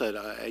people said.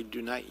 I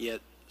do not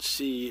yet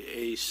see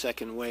a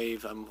second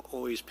wave. I'm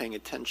always paying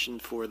attention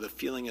for the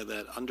feeling of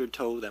that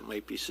undertow that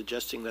might be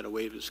suggesting that a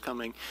wave is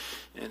coming.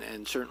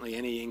 And certainly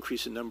any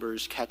increase in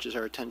numbers catches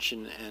our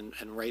attention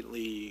and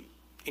rightly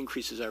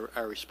increases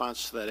our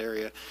response to that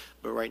area,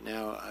 but right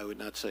now I would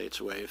not say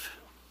it's a wave.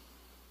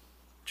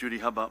 Judy,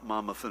 how about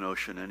Monmouth and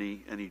Ocean?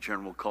 Any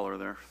general color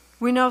there?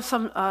 We know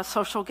some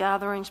social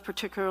gatherings,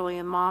 particularly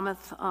in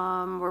Monmouth,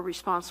 were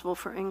responsible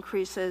for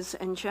increases,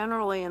 and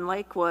generally in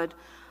Lakewood,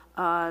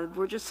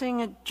 we're just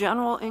seeing a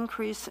general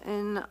increase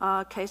in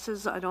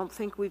cases. I don't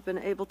think we've been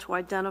able to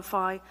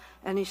identify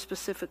any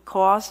specific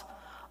cause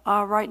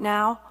right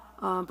now,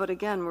 but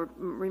again, we're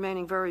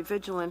remaining very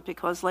vigilant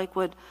because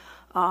Lakewood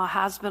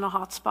has been a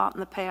hot spot in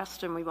the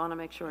past, and we want to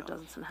make sure it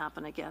doesn't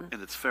happen again.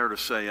 And it's fair to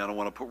say, I don't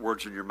want to put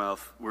words in your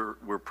mouth,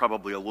 we're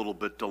probably a little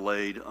bit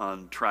delayed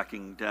on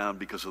tracking down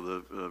because of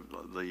the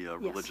Yes.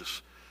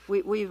 religious.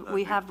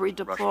 We have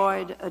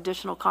redeployed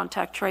additional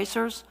contact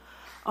tracers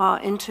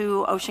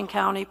into Ocean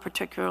County,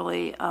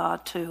 particularly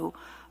to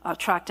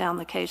track down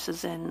the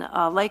cases in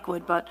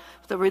Lakewood, but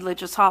the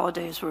religious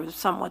holidays were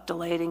somewhat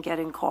delayed in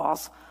getting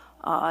calls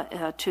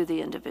to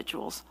the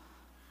individuals.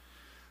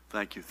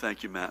 Thank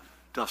you, Matt.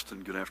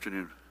 Dustin, good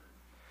afternoon.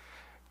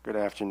 Good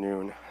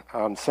afternoon.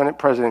 Senate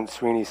President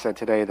Sweeney said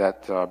today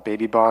that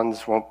baby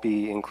bonds won't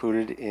be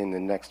included in the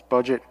next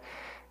budget,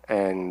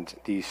 and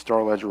the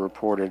Star Ledger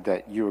reported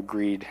that you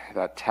agreed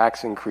that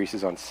tax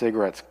increases on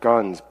cigarettes,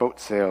 guns, boat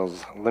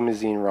sales,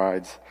 limousine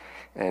rides,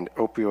 and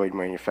opioid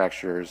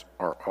manufacturers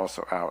are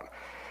also out.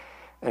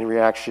 Any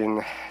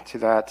reaction to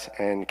that,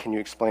 and can you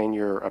explain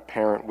your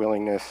apparent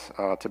willingness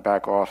to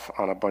back off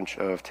on a bunch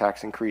of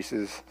tax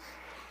increases?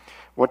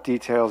 What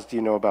details do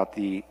you know about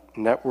the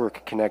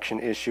network connection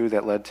issue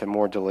that led to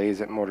more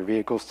delays at motor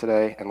vehicles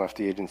today and left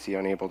the agency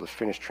unable to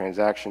finish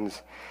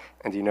transactions?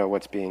 And do you know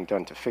what's being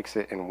done to fix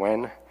it and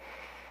when?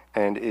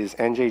 And is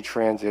NJ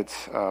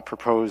Transit's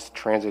proposed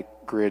transit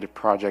grid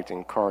project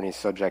in Kearney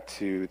subject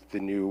to the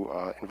new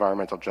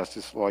environmental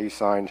justice law you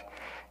signed?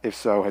 If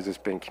so, has this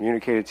been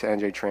communicated to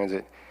NJ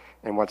Transit?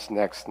 And what's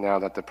next now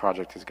that the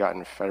project has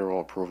gotten federal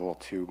approval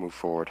to move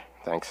forward?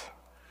 Thanks.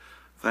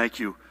 Thank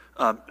you.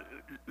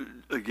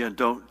 Again,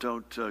 don't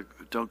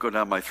go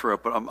down my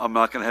throat, but I'm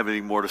not going to have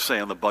any more to say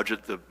on the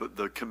budget.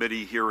 The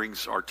committee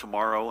hearings are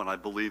tomorrow, and I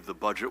believe the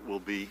budget will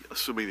be,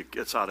 assuming it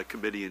gets out of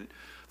committee in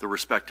the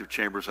respective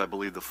chambers, I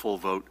believe the full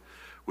vote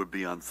would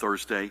be on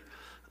Thursday.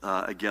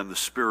 Again, the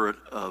spirit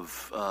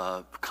of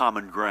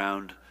common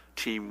ground,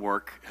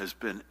 teamwork has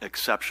been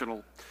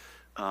exceptional,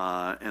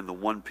 and the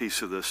one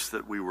piece of this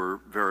that we were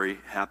very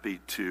happy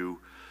to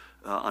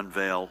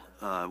unveil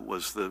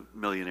was the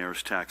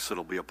millionaire's tax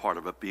that'll be a part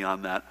of it.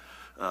 Beyond that,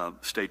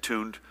 stay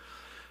tuned.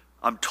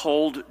 I'm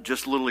told,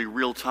 just literally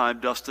real time,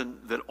 Dustin,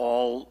 that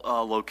all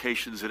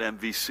locations at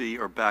MVC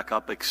are back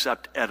up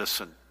except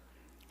Edison.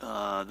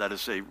 That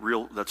is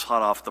that's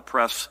hot off the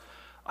press.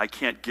 I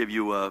can't give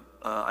you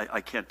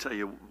I can't tell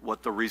you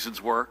what the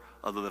reasons were,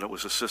 other than it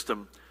was a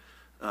system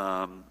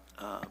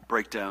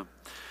breakdown.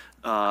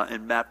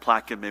 And Matt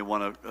Plotkin may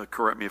want to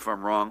correct me if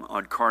I'm wrong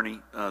on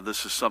Kearney.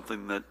 This is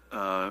something that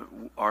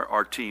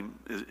our team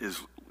is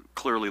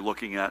clearly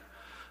looking at,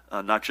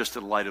 not just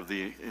in light of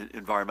the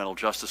environmental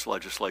justice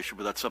legislation,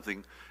 but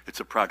it's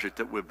a project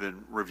that we've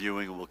been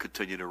reviewing and will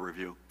continue to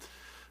review.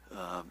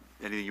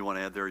 Anything you want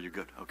to add there? Are you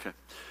good? Okay.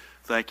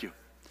 Thank you.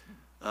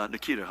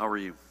 Nikita, how are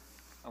you?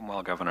 I'm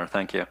well, Governor.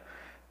 Thank you.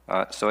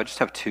 So I just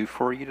have two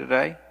for you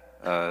today.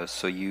 I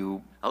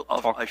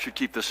should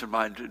keep this in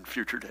mind in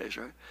future days,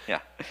 right? Yeah.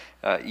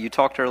 You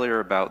talked earlier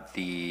about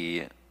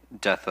the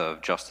death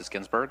of Justice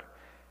Ginsburg,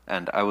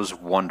 and I was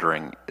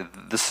wondering,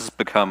 this has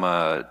become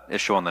an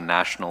issue on the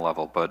national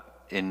level,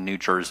 but in New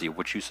Jersey,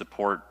 would you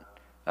support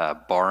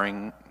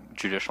barring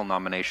judicial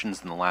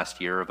nominations in the last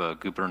year of a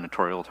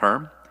gubernatorial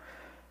term?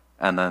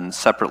 And then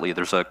separately,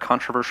 there's a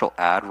controversial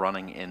ad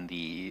running in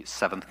the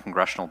 7th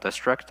Congressional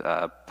District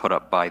put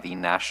up by the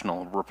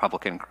National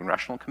Republican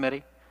Congressional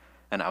Committee.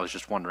 And I was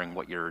just wondering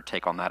what your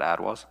take on that ad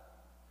was.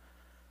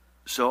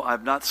 So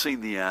I've not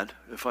seen the ad.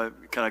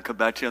 Can I come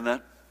back to you on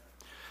that?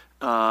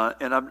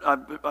 And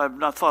I've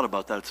not thought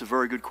about that. It's a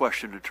very good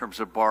question in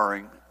terms of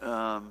barring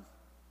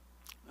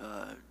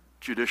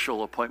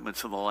judicial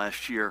appointments in the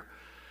last year.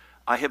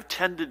 I have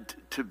tended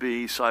to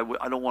be, so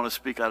I don't want to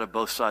speak out of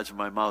both sides of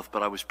my mouth,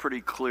 but I was pretty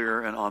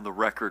clear and on the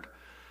record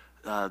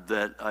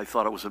that I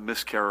thought it was a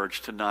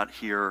miscarriage to not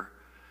hear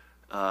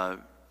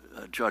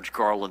Judge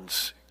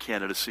Garland's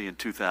candidacy in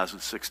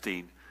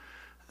 2016,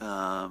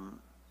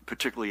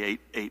 particularly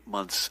eight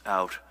months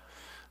out.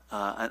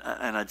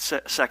 And I'd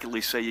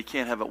secondly say you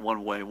can't have it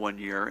one way 1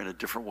 year and a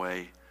different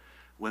way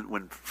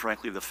when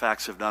frankly the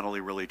facts have not only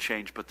really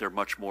changed, but they're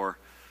much more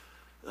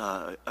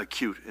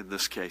acute in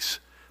this case.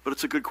 But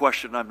it's a good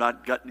question. I've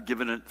not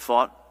given it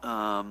thought,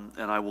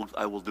 and I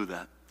will do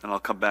that. And I'll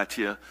come back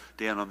to you,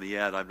 Dan, on the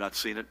ad. I've not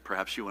seen it.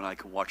 Perhaps you and I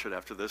can watch it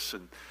after this,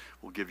 and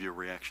we'll give you a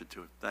reaction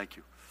to it. Thank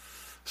you.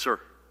 Sir,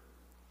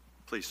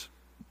 please.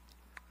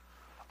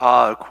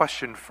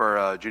 Question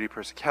for Judy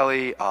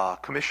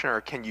Persicelli. Commissioner,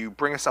 can you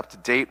bring us up to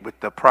date with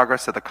the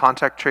progress of the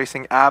contact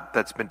tracing app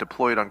that's been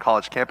deployed on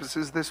college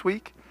campuses this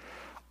week?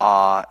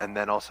 And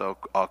then also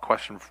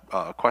questions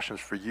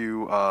for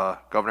you,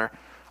 Governor.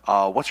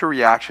 What's your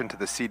reaction to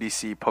the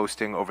CDC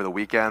posting over the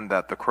weekend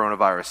that the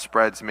coronavirus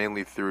spreads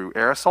mainly through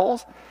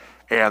aerosols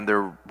and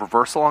their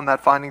reversal on that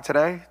finding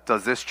today?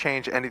 Does this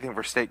change anything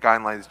for state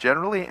guidelines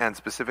generally and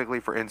specifically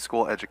for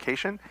in-school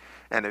education?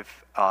 And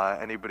if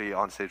anybody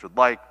on stage would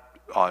like,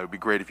 it would be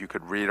great if you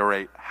could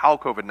reiterate how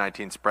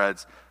COVID-19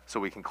 spreads so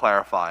we can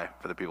clarify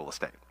for the people of the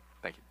state.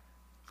 Thank you.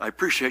 I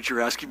appreciate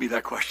your asking me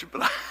that question,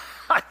 but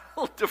I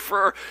will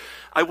defer.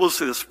 I will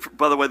say this.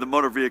 By the way, the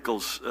Motor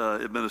Vehicles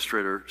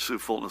Administrator, Sue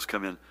Fulton, has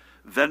come in.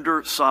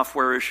 Vendor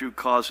software issue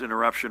caused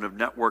interruption of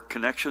network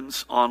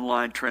connections.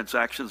 Online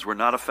transactions were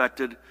not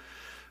affected.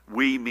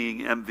 We,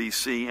 meaning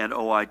MVC and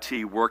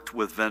OIT, worked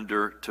with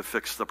vendor to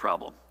fix the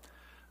problem.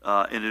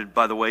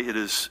 By the way, it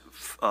is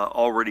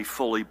already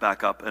fully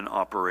back up and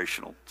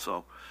operational.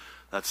 So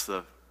that's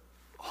the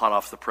hot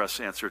off the press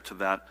answer to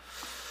that.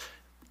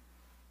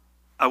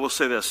 I will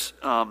say this.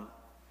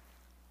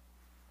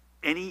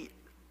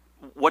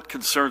 What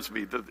concerns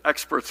me, the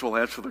experts will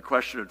answer the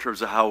question in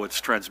terms of how it's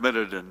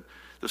transmitted and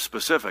the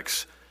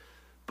specifics,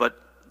 but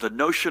the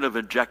notion of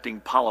injecting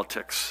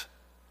politics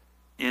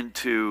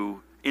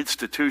into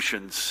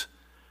institutions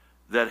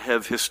that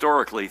have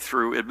historically,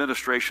 through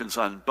administrations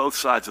on both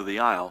sides of the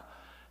aisle,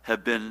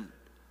 have been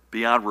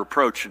beyond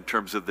reproach in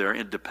terms of their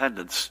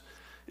independence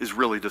is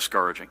really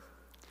discouraging.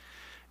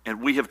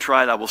 And we have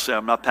tried, I will say,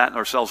 I'm not patting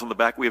ourselves on the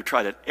back, we have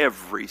tried it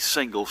every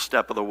single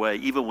step of the way,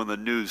 even when the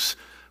news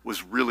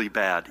was really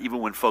bad, even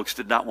when folks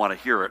did not want to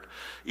hear it,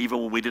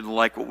 even when we didn't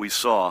like what we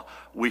saw,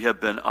 we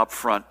have been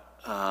upfront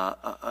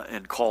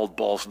and called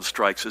balls and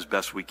strikes as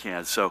best we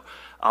can. So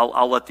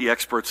I'll let the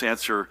experts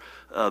answer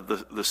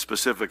the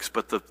specifics,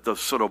 but the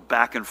sort of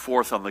back and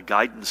forth on the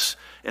guidance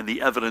and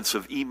the evidence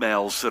of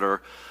emails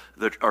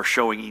that are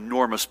showing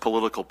enormous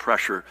political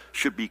pressure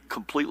should be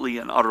completely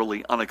and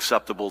utterly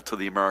unacceptable to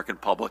the American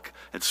public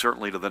and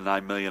certainly to the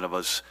 9 million of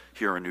us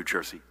here in New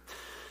Jersey.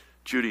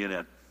 Judy and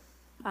Ed.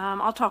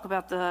 I'll talk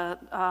about the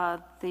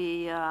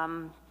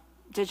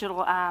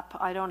digital app.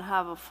 I don't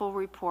have a full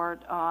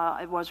report.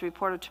 It was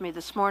reported to me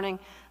this morning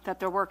that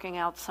they're working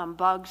out some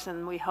bugs,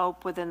 and we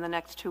hope within the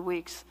next 2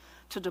 weeks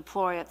to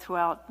deploy it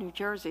throughout New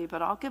Jersey.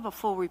 But I'll give a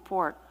full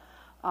report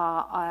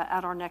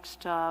at our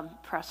next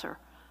presser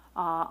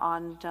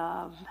on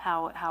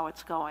how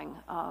it's going,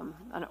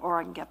 or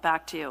I can get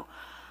back to you.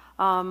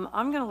 I'm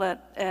going to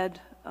let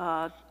Ed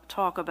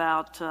talk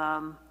about.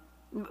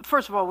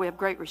 First of all, we have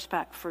great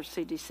respect for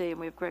CDC, and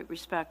we have great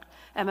respect.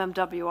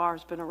 MMWR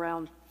has been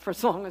around for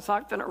as long as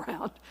I've been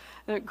around.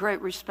 Great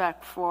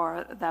respect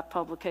for that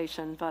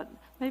publication, but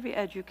maybe,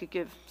 Ed, you could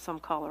give some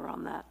color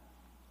on that.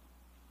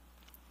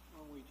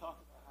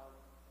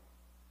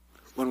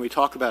 When we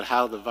talk about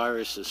how the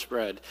virus is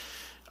spread,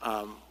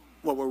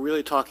 what we're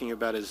really talking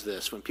about is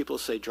this. When people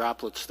say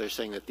droplets, they're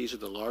saying that these are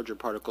the larger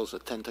particles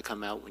that tend to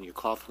come out when you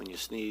cough, when you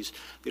sneeze.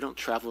 They don't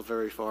travel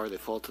very far. They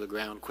fall to the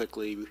ground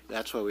quickly.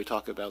 That's why we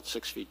talk about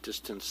 6 feet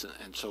distance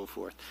and so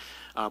forth.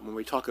 When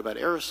we talk about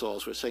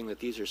aerosols, we're saying that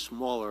these are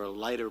smaller,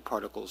 lighter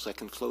particles that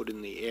can float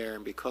in the air,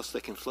 and because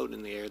they can float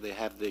in the air, they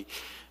have the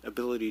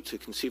ability to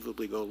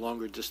conceivably go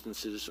longer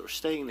distances or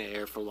stay in the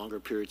air for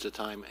longer periods of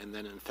time and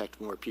then infect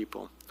more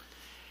people.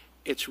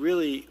 It's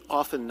really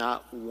often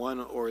not one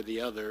or the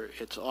other.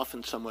 It's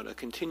often somewhat a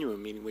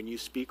continuum, meaning when you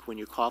speak, when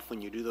you cough,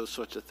 when you do those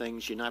sorts of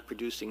things, you're not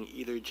producing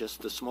either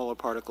just the smaller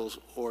particles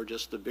or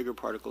just the bigger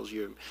particles.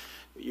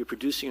 You're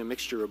producing a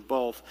mixture of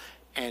both,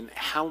 and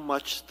how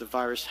much the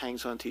virus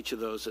hangs on to each of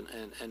those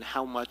and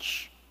how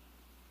much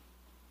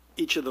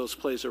each of those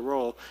plays a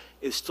role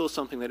is still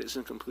something that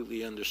isn't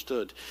completely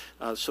understood.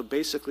 So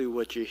basically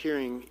what you're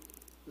hearing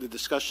the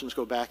discussions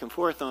go back and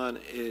forth on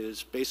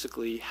is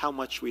basically how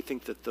much we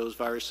think that those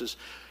viruses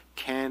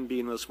can be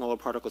in those smaller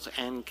particles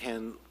and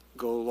can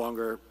go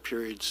longer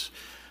periods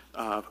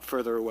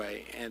further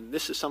away. And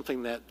this is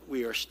something that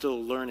we are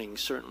still learning.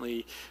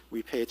 Certainly,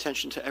 we pay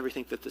attention to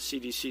everything that the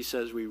CDC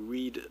says. We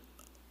read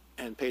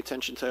and pay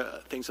attention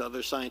to things that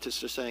other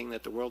scientists are saying,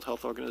 that the World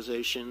Health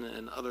Organization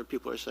and other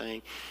people are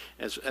saying,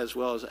 as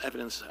well as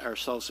evidence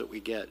ourselves that we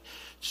get.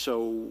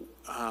 So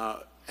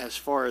as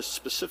far as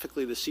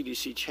specifically the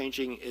CDC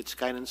changing its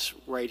guidance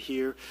right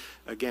here,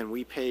 again,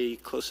 we pay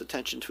close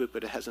attention to it,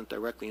 but it hasn't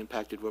directly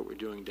impacted what we're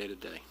doing day to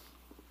day.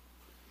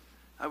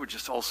 I would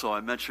just also,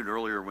 I mentioned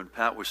earlier when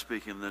Pat was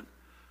speaking that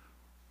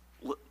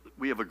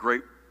we have a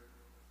great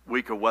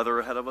week of weather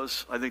ahead of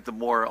us. I think the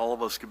more all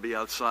of us can be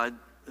outside,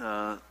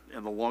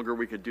 and the longer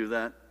we can do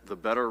that, the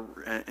better.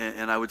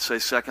 And I would say,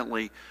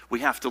 secondly,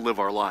 we have to live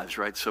our lives,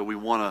 right? So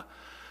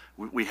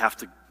we have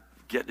to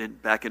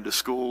get back into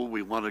school.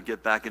 We want to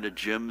get back into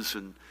gyms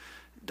and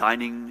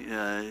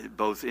dining,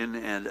 both in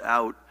and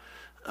out.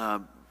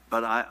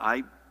 But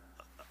I'm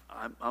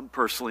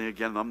personally,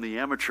 again, I'm the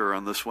amateur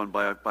on this one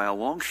by a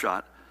long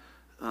shot.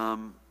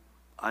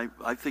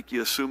 I think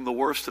you assume the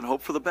worst and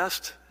hope for the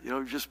best.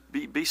 Just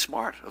be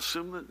smart.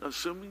 Assume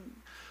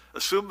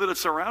that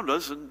it's around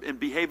us and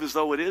behave as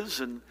though it is,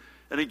 and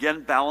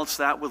again, balance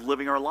that with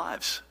living our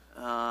lives.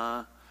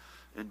 And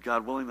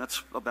God willing,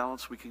 that's a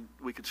balance we can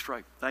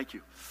strike. Thank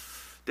you.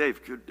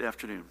 Dave, good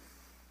afternoon.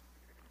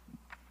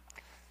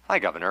 Hi,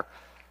 Governor.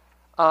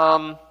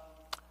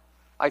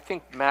 I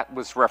think Matt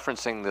was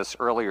referencing this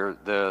earlier.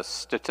 The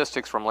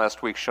statistics from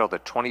last week show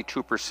that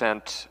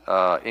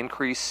 22%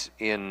 increase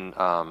in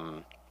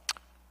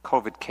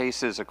COVID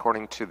cases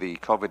according to the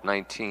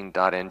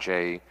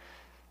COVID-19.nj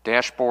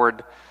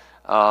dashboard.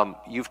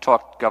 You've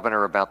talked,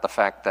 Governor, about the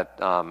fact that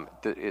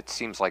it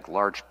seems like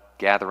large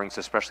gatherings,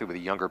 especially with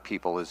the younger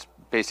people, is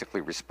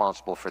basically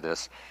responsible for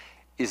this.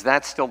 Is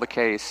that still the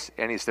case,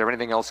 and is there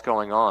anything else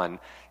going on?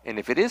 And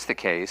if it is the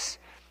case,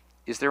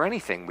 is there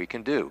anything we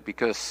can do?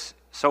 Because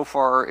so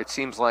far it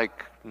seems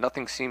like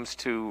nothing seems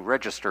to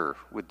register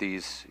with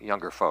these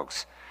younger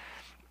folks.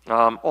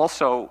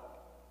 Also,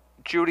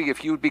 Judy,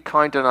 if you'd be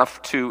kind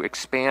enough to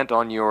expand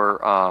on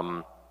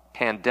your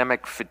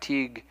pandemic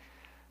fatigue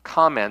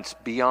comments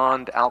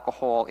beyond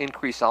alcohol,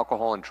 increased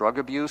alcohol and drug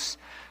abuse.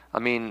 I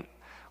mean,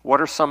 what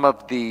are some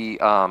of the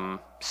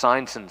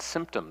signs and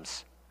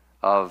symptoms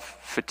of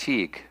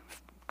fatigue,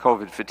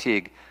 COVID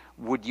fatigue?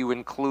 Would you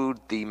include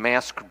the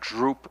mask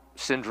droop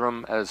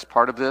syndrome as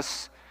part of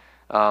this?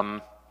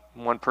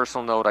 One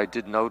personal note, I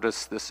did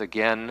notice this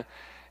again,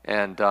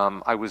 and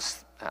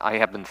I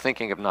have been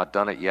thinking, I've not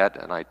done it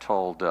yet, and I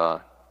told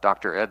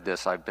Dr. Ed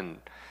this. I've been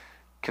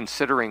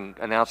considering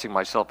announcing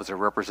myself as a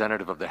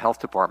representative of the health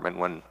department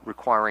when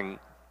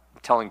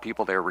telling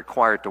people they're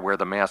required to wear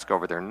the mask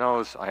over their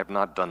nose. I have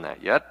not done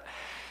that yet.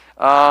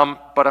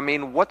 But I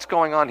mean, what's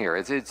going on here?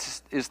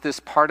 Is this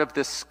part of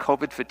this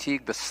COVID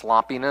fatigue, the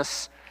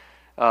sloppiness,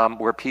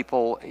 where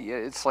people,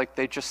 it's like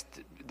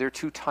they're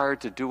too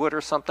tired to do it or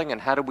something? And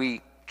how do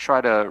we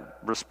try to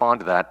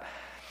respond to that?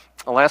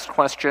 Last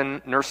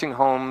question, nursing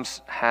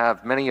homes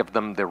have, many of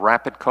them, the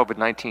rapid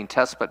COVID-19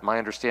 test, but my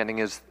understanding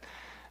is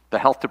the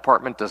health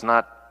department does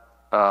not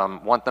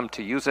want them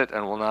to use it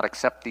and will not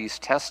accept these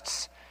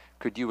tests.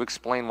 Could you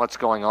explain what's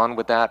going on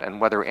with that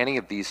and whether any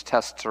of these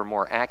tests are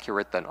more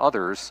accurate than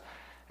others?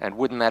 And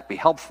wouldn't that be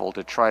helpful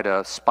to try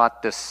to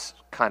spot this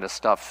kind of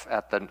stuff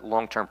at the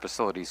long-term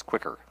facilities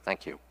quicker?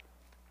 Thank you.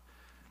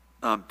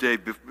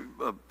 Dave,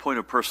 a point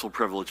of personal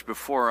privilege.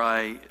 Before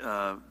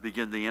I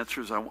begin the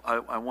answers,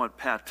 I want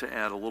Pat to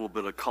add a little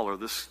bit of color.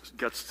 This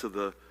gets to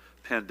the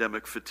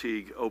pandemic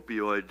fatigue,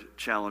 opioid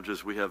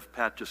challenges we have.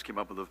 Pat just came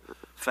up with a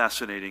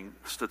fascinating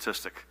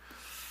statistic.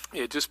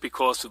 Yeah, just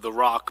because of the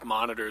ROC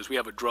monitors, we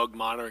have a drug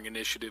monitoring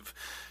initiative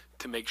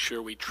to make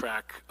sure we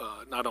track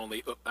not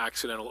only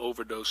accidental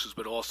overdoses,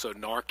 but also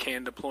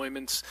Narcan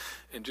deployments.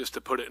 And just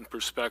to put it in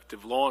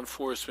perspective, law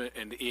enforcement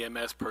and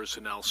EMS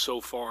personnel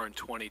so far in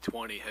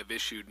 2020 have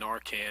issued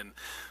Narcan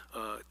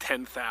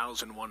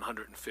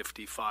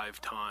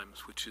 10,155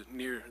 times, which is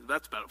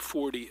that's about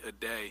 40 a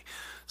day.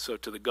 So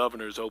to the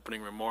governor's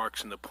opening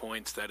remarks and the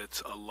points that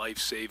it's a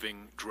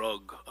life-saving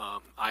drug,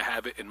 I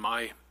have it in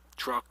my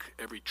truck.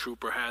 Every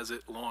trooper has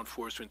it. Law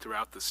enforcement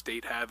throughout the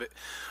state have it,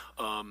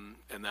 and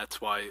that's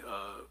why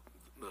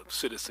the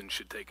citizens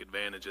should take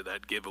advantage of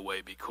that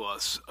giveaway,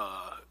 because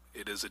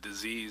it is a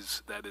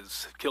disease that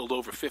has killed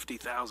over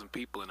 50,000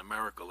 people in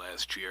America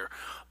last year,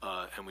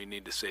 and we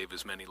need to save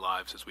as many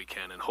lives as we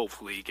can, and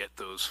hopefully get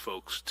those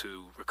folks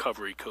to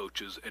recovery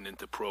coaches and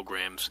into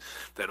programs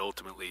that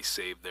ultimately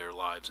save their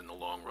lives in the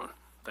long run.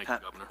 Thank you,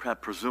 Governor.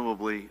 Pat,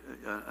 presumably,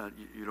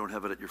 you don't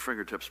have it at your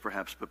fingertips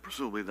perhaps, but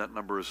presumably that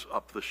number is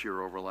up this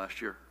year over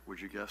last year,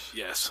 would you guess?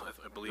 Yes,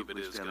 I believe it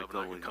is, Governor.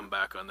 I can come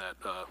back on that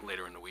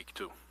later in the week,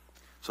 too.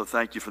 So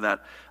thank you for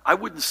that. I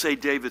wouldn't say,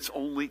 Dave, it's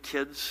only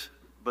kids,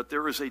 but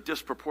there is a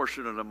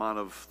disproportionate amount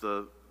of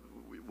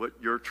what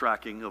you're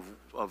tracking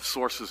of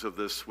sources of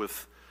this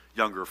with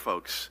younger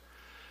folks.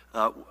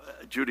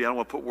 Judy, I don't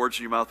want to put words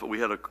in your mouth, but we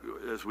had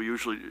as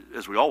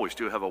we always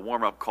do, have a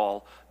warm-up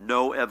call.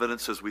 No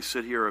evidence as we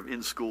sit here of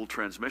in-school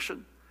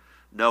transmission.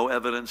 No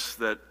evidence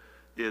that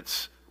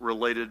it's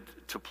related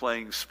to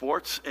playing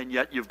sports, and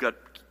yet you've got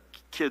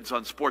kids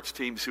on sports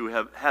teams who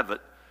have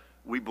it,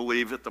 we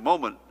believe at the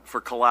moment,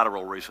 for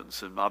collateral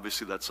reasons. And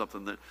obviously that's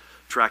something that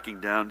tracking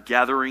down.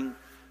 Gathering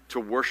to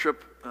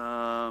worship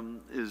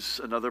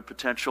is another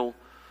potential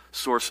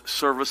source.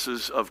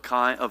 Services of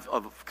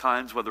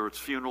kinds, whether it's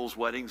funerals,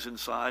 weddings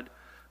inside.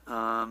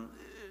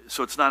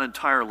 So it's not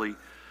entirely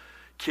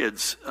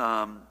kids.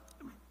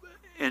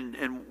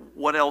 And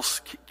what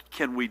else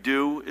can we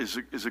do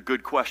is a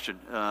good question.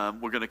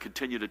 We're going to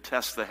continue to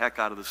test the heck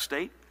out of the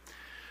state,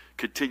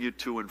 continue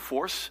to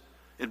enforce.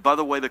 And by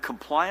the way, the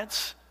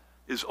compliance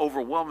is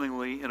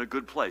overwhelmingly in a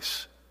good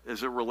place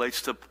as it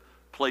relates to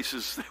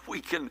places that we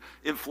can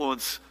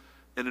influence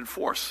and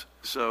enforce.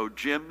 So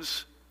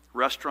gyms,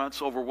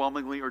 restaurants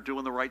overwhelmingly are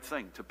doing the right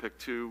thing, to pick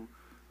two.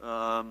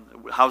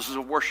 Houses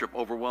of worship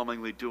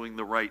overwhelmingly doing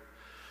the right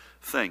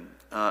thing.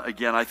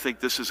 Again, I think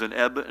this is an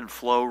ebb and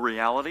flow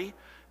reality.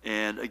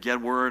 And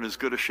again, we're in as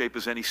good a shape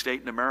as any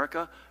state in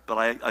America, but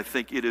I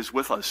think it is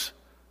with us.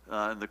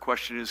 And the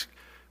question is,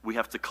 we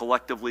have to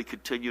collectively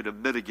continue to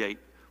mitigate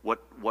what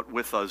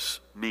with us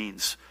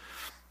means.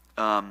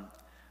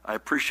 I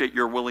appreciate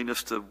your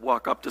willingness to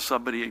walk up to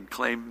somebody and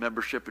claim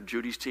membership in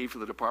Judy's team for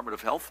the Department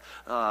of Health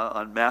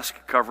on mask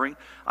covering.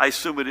 I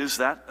assume it is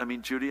that. I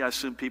mean, Judy, I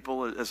assume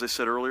people, as I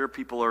said earlier,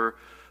 people are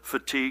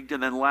fatigued.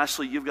 And then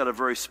lastly, you've got a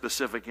very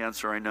specific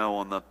answer, I know,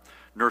 on the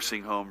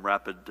nursing home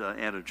rapid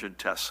antigen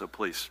test, so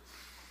please.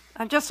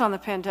 Just on the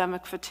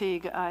pandemic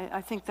fatigue,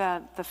 I think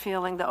that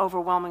the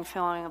overwhelming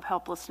feeling of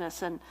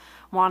helplessness and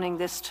wanting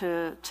this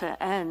to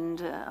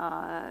end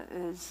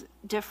is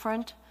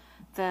different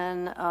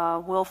than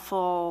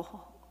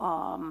willful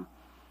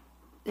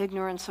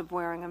ignorance of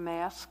wearing a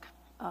mask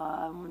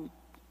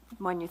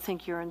when you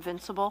think you're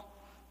invincible.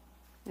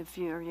 If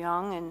you're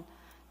young and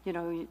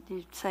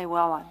you say,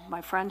 well,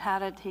 my friend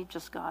had it, he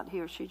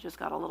or she just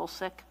got a little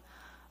sick.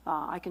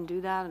 I can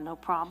do that and no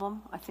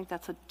problem. I think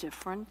that's a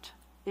different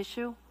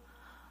issue.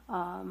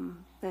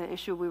 The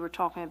issue we were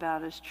talking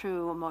about is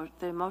true,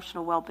 the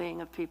emotional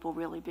well-being of people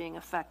really being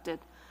affected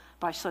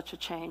by such a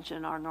change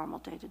in our normal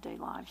day-to-day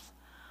lives.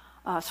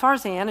 As far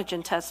as the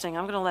antigen testing,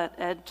 I'm going to let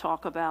Ed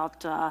talk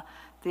about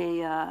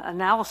the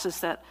analysis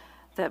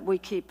that we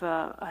keep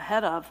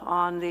ahead of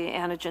on the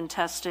antigen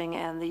testing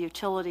and the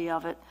utility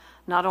of it,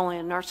 not only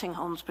in nursing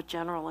homes, but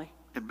generally.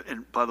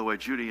 And by the way,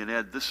 Judy and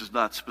Ed, this is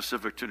not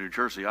specific to New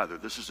Jersey either.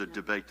 This is a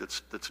debate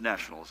that's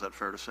national. Is that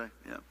fair to say?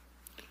 Yeah.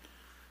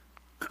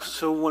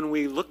 So when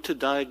we look to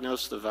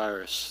diagnose the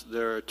virus,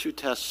 there are two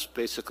tests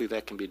basically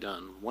that can be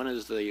done. One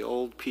is the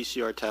old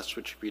PCR test,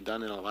 which can be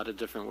done in a lot of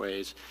different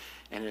ways,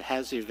 and it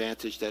has the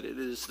advantage that it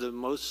is the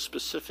most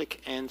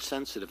specific and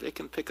sensitive. It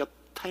can pick up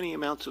tiny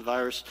amounts of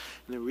virus,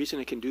 and the reason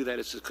it can do that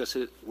is because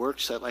it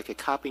works like a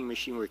copying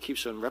machine where it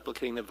keeps on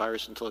replicating the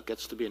virus until it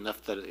gets to be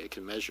enough that it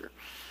can measure.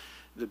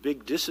 The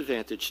big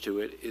disadvantage to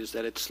it is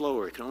that it's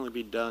slower. It can only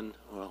be done,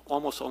 well,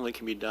 almost only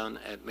can be done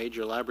at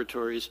major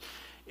laboratories.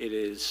 It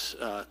is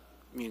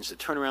means the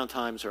turnaround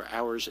times are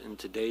hours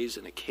into days,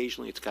 and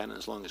occasionally it's gotten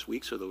as long as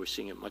weeks, although we're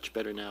seeing it much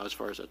better now as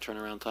far as that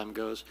turnaround time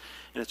goes.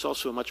 And it's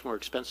also a much more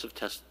expensive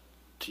test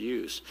to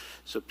use.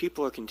 So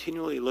people are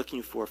continually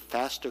looking for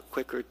faster,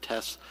 quicker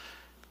tests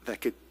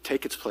that could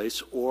take its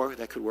place or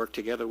that could work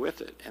together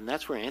with it. And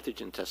that's where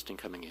antigen testing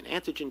coming in.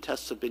 Antigen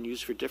tests have been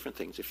used for different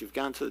things. If you've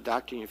gone to the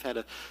doctor and you've had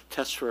a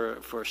test for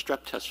a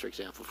strep test, for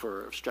example,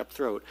 for strep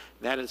throat,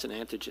 that is an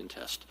antigen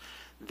test.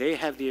 They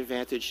have the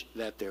advantage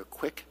that they're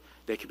quick.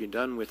 They can be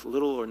done with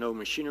little or no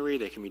machinery.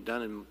 They can be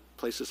done in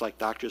places like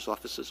doctors'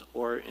 offices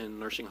or in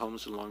nursing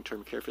homes and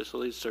long-term care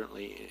facilities,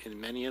 certainly in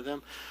many of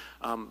them.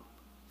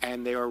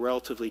 And they are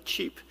relatively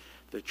cheap.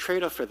 The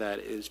trade-off for that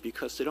is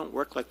because they don't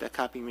work like that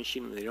copying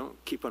machine and they don't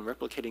keep on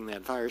replicating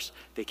that virus,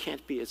 they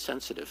can't be as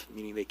sensitive,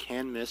 meaning they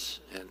can miss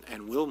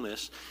and will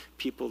miss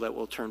people that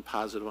will turn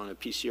positive on a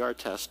PCR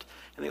test.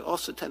 And they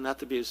also tend not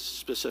to be as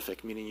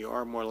specific, meaning you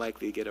are more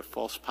likely to get a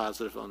false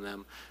positive on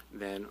them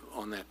than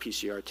on that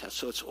PCR test.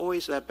 So it's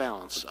always that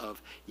balance of,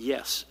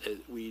 yes,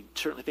 we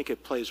certainly think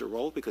it plays a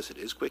role because it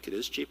is quick, it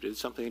is cheap, it is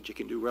something that you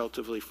can do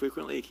relatively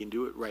frequently, you can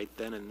do it right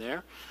then and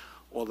there,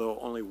 although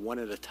only one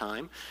at a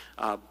time.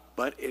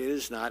 But it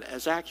is not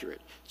as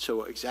accurate.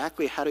 So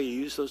exactly how do you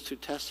use those two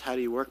tests? How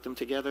do you work them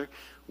together?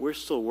 We're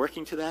still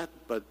working to that,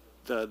 but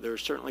there are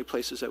certainly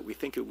places that we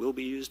think it will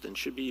be used and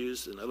should be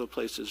used, and other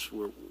places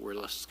we're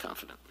less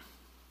confident.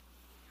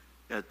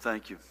 Ed,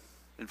 thank you.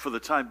 And for the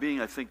time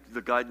being, I think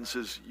the guidance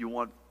is you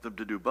want them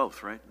to do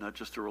both, right? Not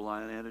just to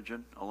rely on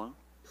antigen alone?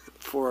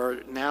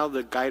 For now,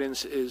 the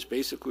guidance is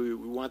basically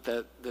we want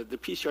that the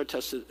PCR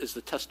test is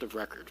the test of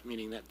record,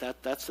 meaning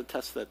that's the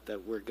test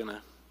that we're going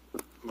to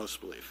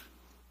most believe.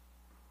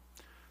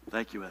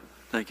 Thank you, Ed.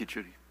 Thank you,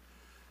 Judy.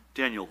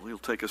 Daniel, you'll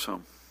take us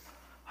home.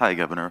 Hi,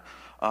 Governor.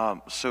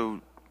 So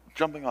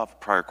jumping off a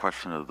prior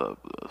question of the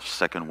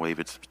second wave,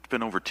 it's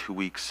been over 2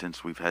 weeks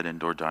since we've had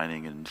indoor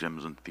dining in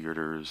gyms and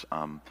theaters.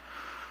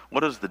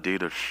 what has the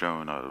data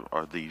shown?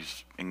 Are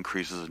these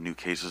increases in new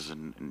cases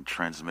and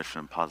transmission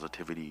and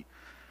positivity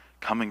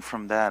coming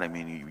from that? I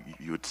mean,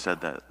 you had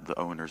said that the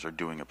owners are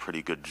doing a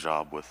pretty good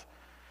job with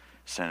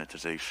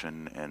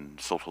sanitization and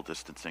social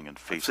distancing and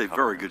face I'd say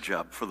very good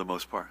job for the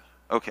most part.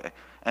 Okay.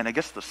 And I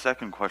guess the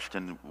second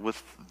question,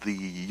 with the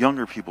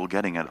younger people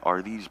getting it,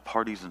 are these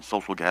parties and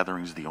social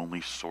gatherings the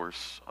only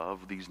source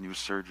of these new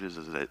surges?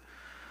 Is it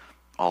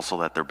also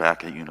that they're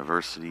back at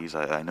universities?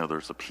 I know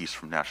there's a piece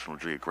from National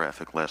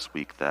Geographic last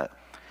week that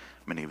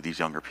many of these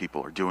younger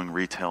people are doing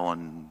retail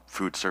and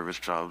food service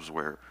jobs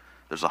where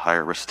there's a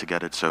higher risk to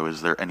get it. So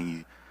is there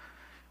any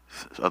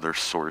other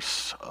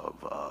source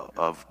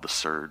of the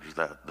surge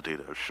that the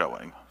data is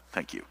showing?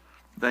 Thank you.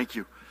 Thank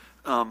you.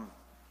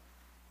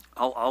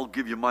 I'll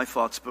give you my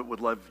thoughts, but would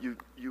love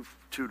you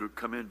two to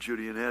come in,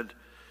 Judy and Ed.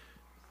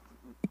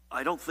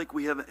 I don't think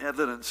we have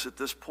evidence at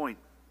this point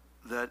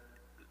that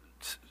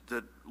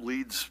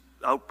leads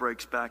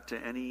outbreaks back to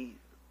any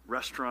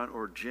restaurant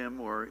or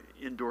gym or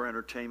indoor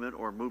entertainment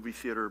or movie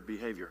theater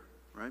behavior,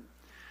 right?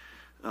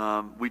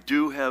 We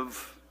do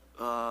have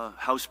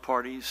house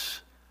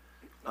parties,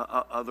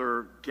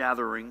 other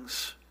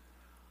gatherings,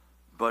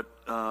 but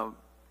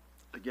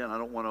again, I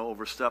don't want to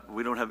overstep.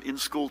 We don't have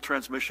in-school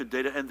transmission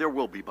data, and there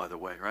will be, by the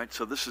way, right?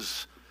 So this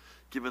is,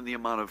 given the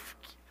amount of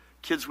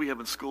kids we have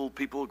in school,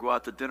 people who go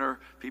out to dinner,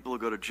 people who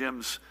go to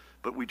gyms,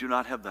 but we do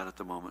not have that at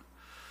the moment.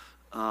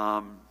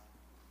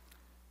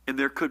 And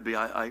there could be,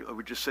 I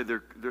would just say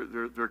there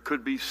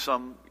could be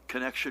some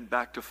connection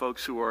back to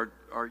folks who are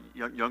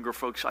younger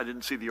folks. I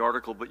didn't see the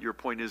article, but your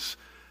point is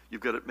you've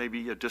got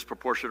maybe a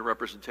disproportionate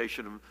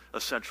representation of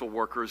essential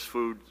workers,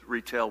 food,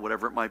 retail,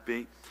 whatever it might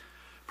be.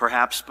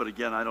 Perhaps, but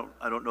again, I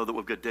don't know that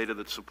we've got data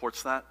that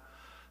supports that.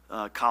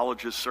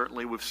 Colleges,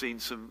 certainly, we've seen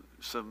some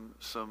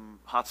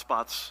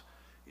hotspots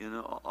in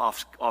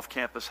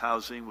off-campus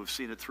housing. We've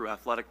seen it through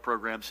athletic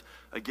programs.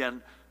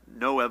 Again,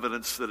 no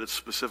evidence that it's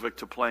specific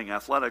to playing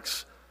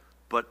athletics,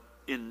 but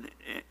in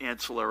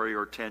ancillary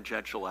or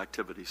tangential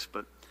activities.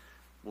 But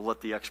we'll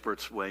let the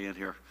experts weigh in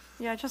here.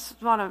 Yeah, I just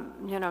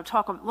want to,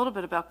 talk a little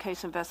bit about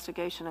case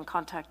investigation and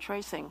contact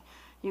tracing.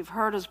 You've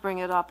heard us bring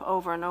it up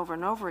over and over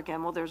and over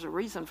again. Well, there's a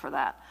reason for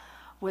that.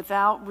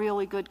 Without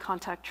really good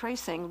contact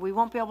tracing, we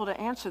won't be able to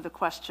answer the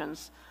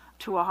questions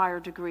to a higher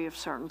degree of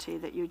certainty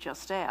that you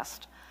just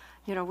asked.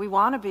 We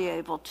want to be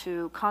able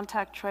to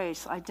contact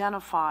trace,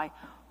 identify,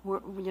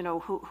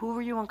 who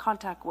are you in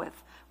contact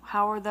with?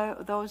 How are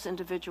those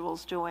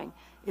individuals doing?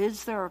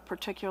 Is there a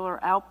particular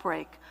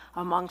outbreak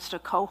amongst a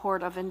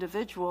cohort of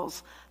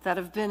individuals that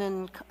have been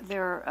in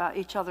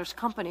each other's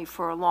company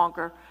for a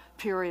longer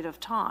period of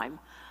time?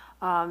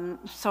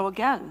 So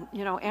again,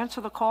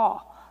 answer the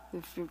call.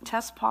 If you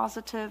test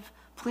positive,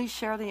 please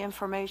share the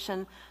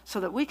information so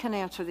that we can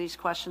answer these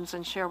questions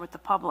and share with the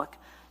public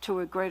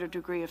to a greater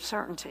degree of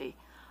certainty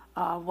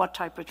what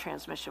type of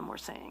transmission we're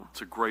seeing.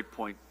 It's a great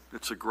point.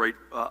 It's a great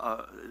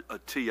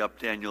tee up,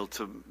 Daniel,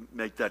 to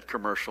make that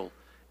commercial.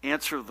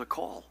 Answer the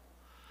call.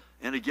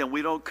 And again,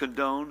 we don't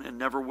condone and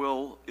never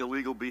will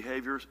illegal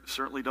behavior,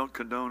 certainly don't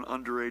condone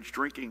underage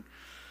drinking.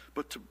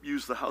 But to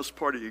use the house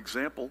party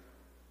example,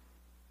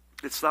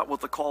 it's not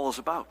what the call is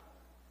about.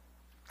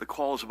 The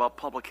call is about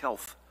public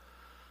health.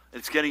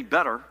 It's getting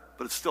better,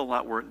 but it's still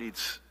not where it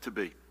needs to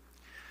be.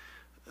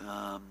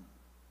 And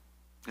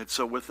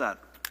so with that,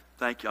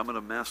 thank you. I'm going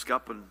to mask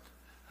up and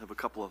have a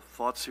couple of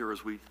thoughts here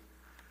as we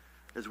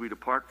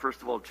depart.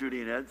 First of all,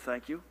 Judy and Ed,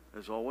 thank you,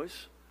 as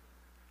always.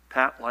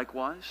 Pat,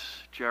 likewise.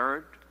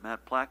 Jared,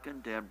 Matt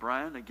Placken, Dan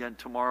Bryan. Again,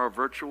 tomorrow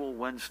virtual,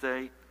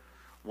 Wednesday,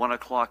 1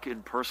 o'clock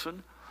in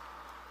person.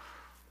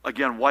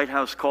 Again, White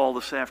House call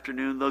this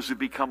afternoon. Those who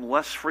become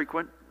less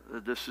frequent,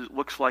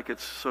 looks like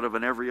it's sort of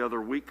an every other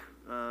week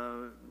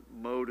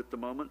mode at the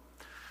moment,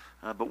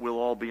 but we'll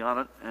all be on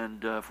it.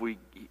 And if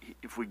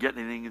we get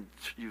anything,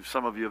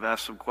 some of you have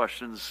asked some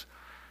questions,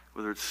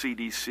 whether it's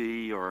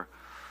CDC or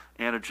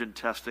antigen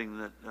testing,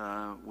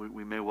 that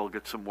we may well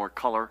get some more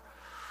color.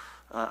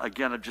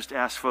 Again, I just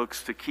ask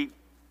folks to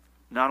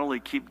not only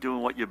keep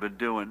doing what you've been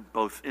doing,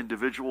 both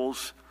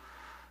individuals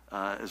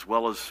as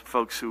well as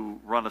folks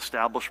who run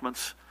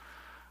establishments.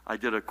 I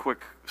did a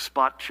quick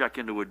spot check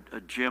into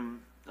a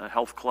gym, a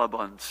health club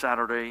on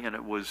Saturday, and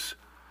it was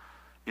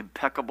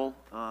impeccable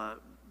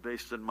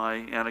based on my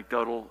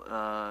anecdotal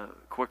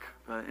quick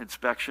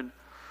inspection.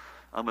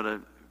 I'm going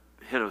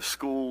to hit a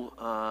school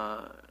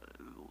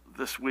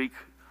this week.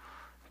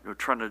 We're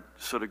trying to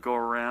sort of go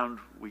around.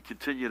 We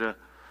continue to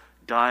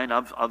dine.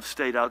 I've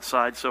stayed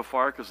outside so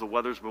far because the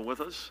weather's been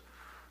with us.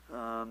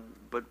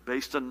 But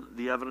based on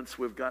the evidence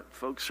we've got,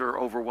 folks are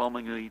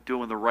overwhelmingly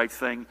doing the right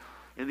thing.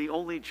 And the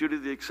only, Judy,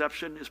 the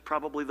exception is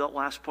probably the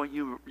last point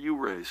you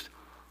raised.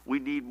 We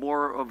need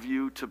more of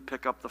you to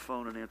pick up the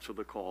phone and answer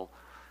the call.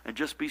 And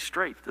just be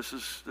straight. This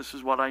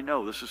is what I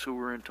know. This is who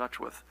we're in touch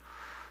with.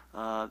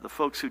 The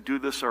folks who do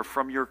this are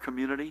from your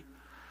community.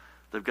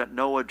 They've got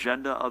no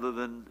agenda other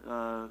than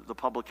the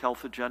public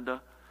health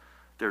agenda.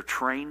 They're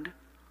trained.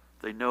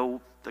 They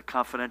know that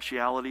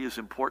confidentiality is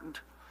important.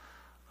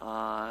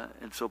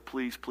 And so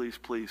please, please,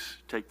 please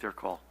take their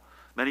call.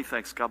 Many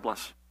thanks. God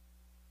bless.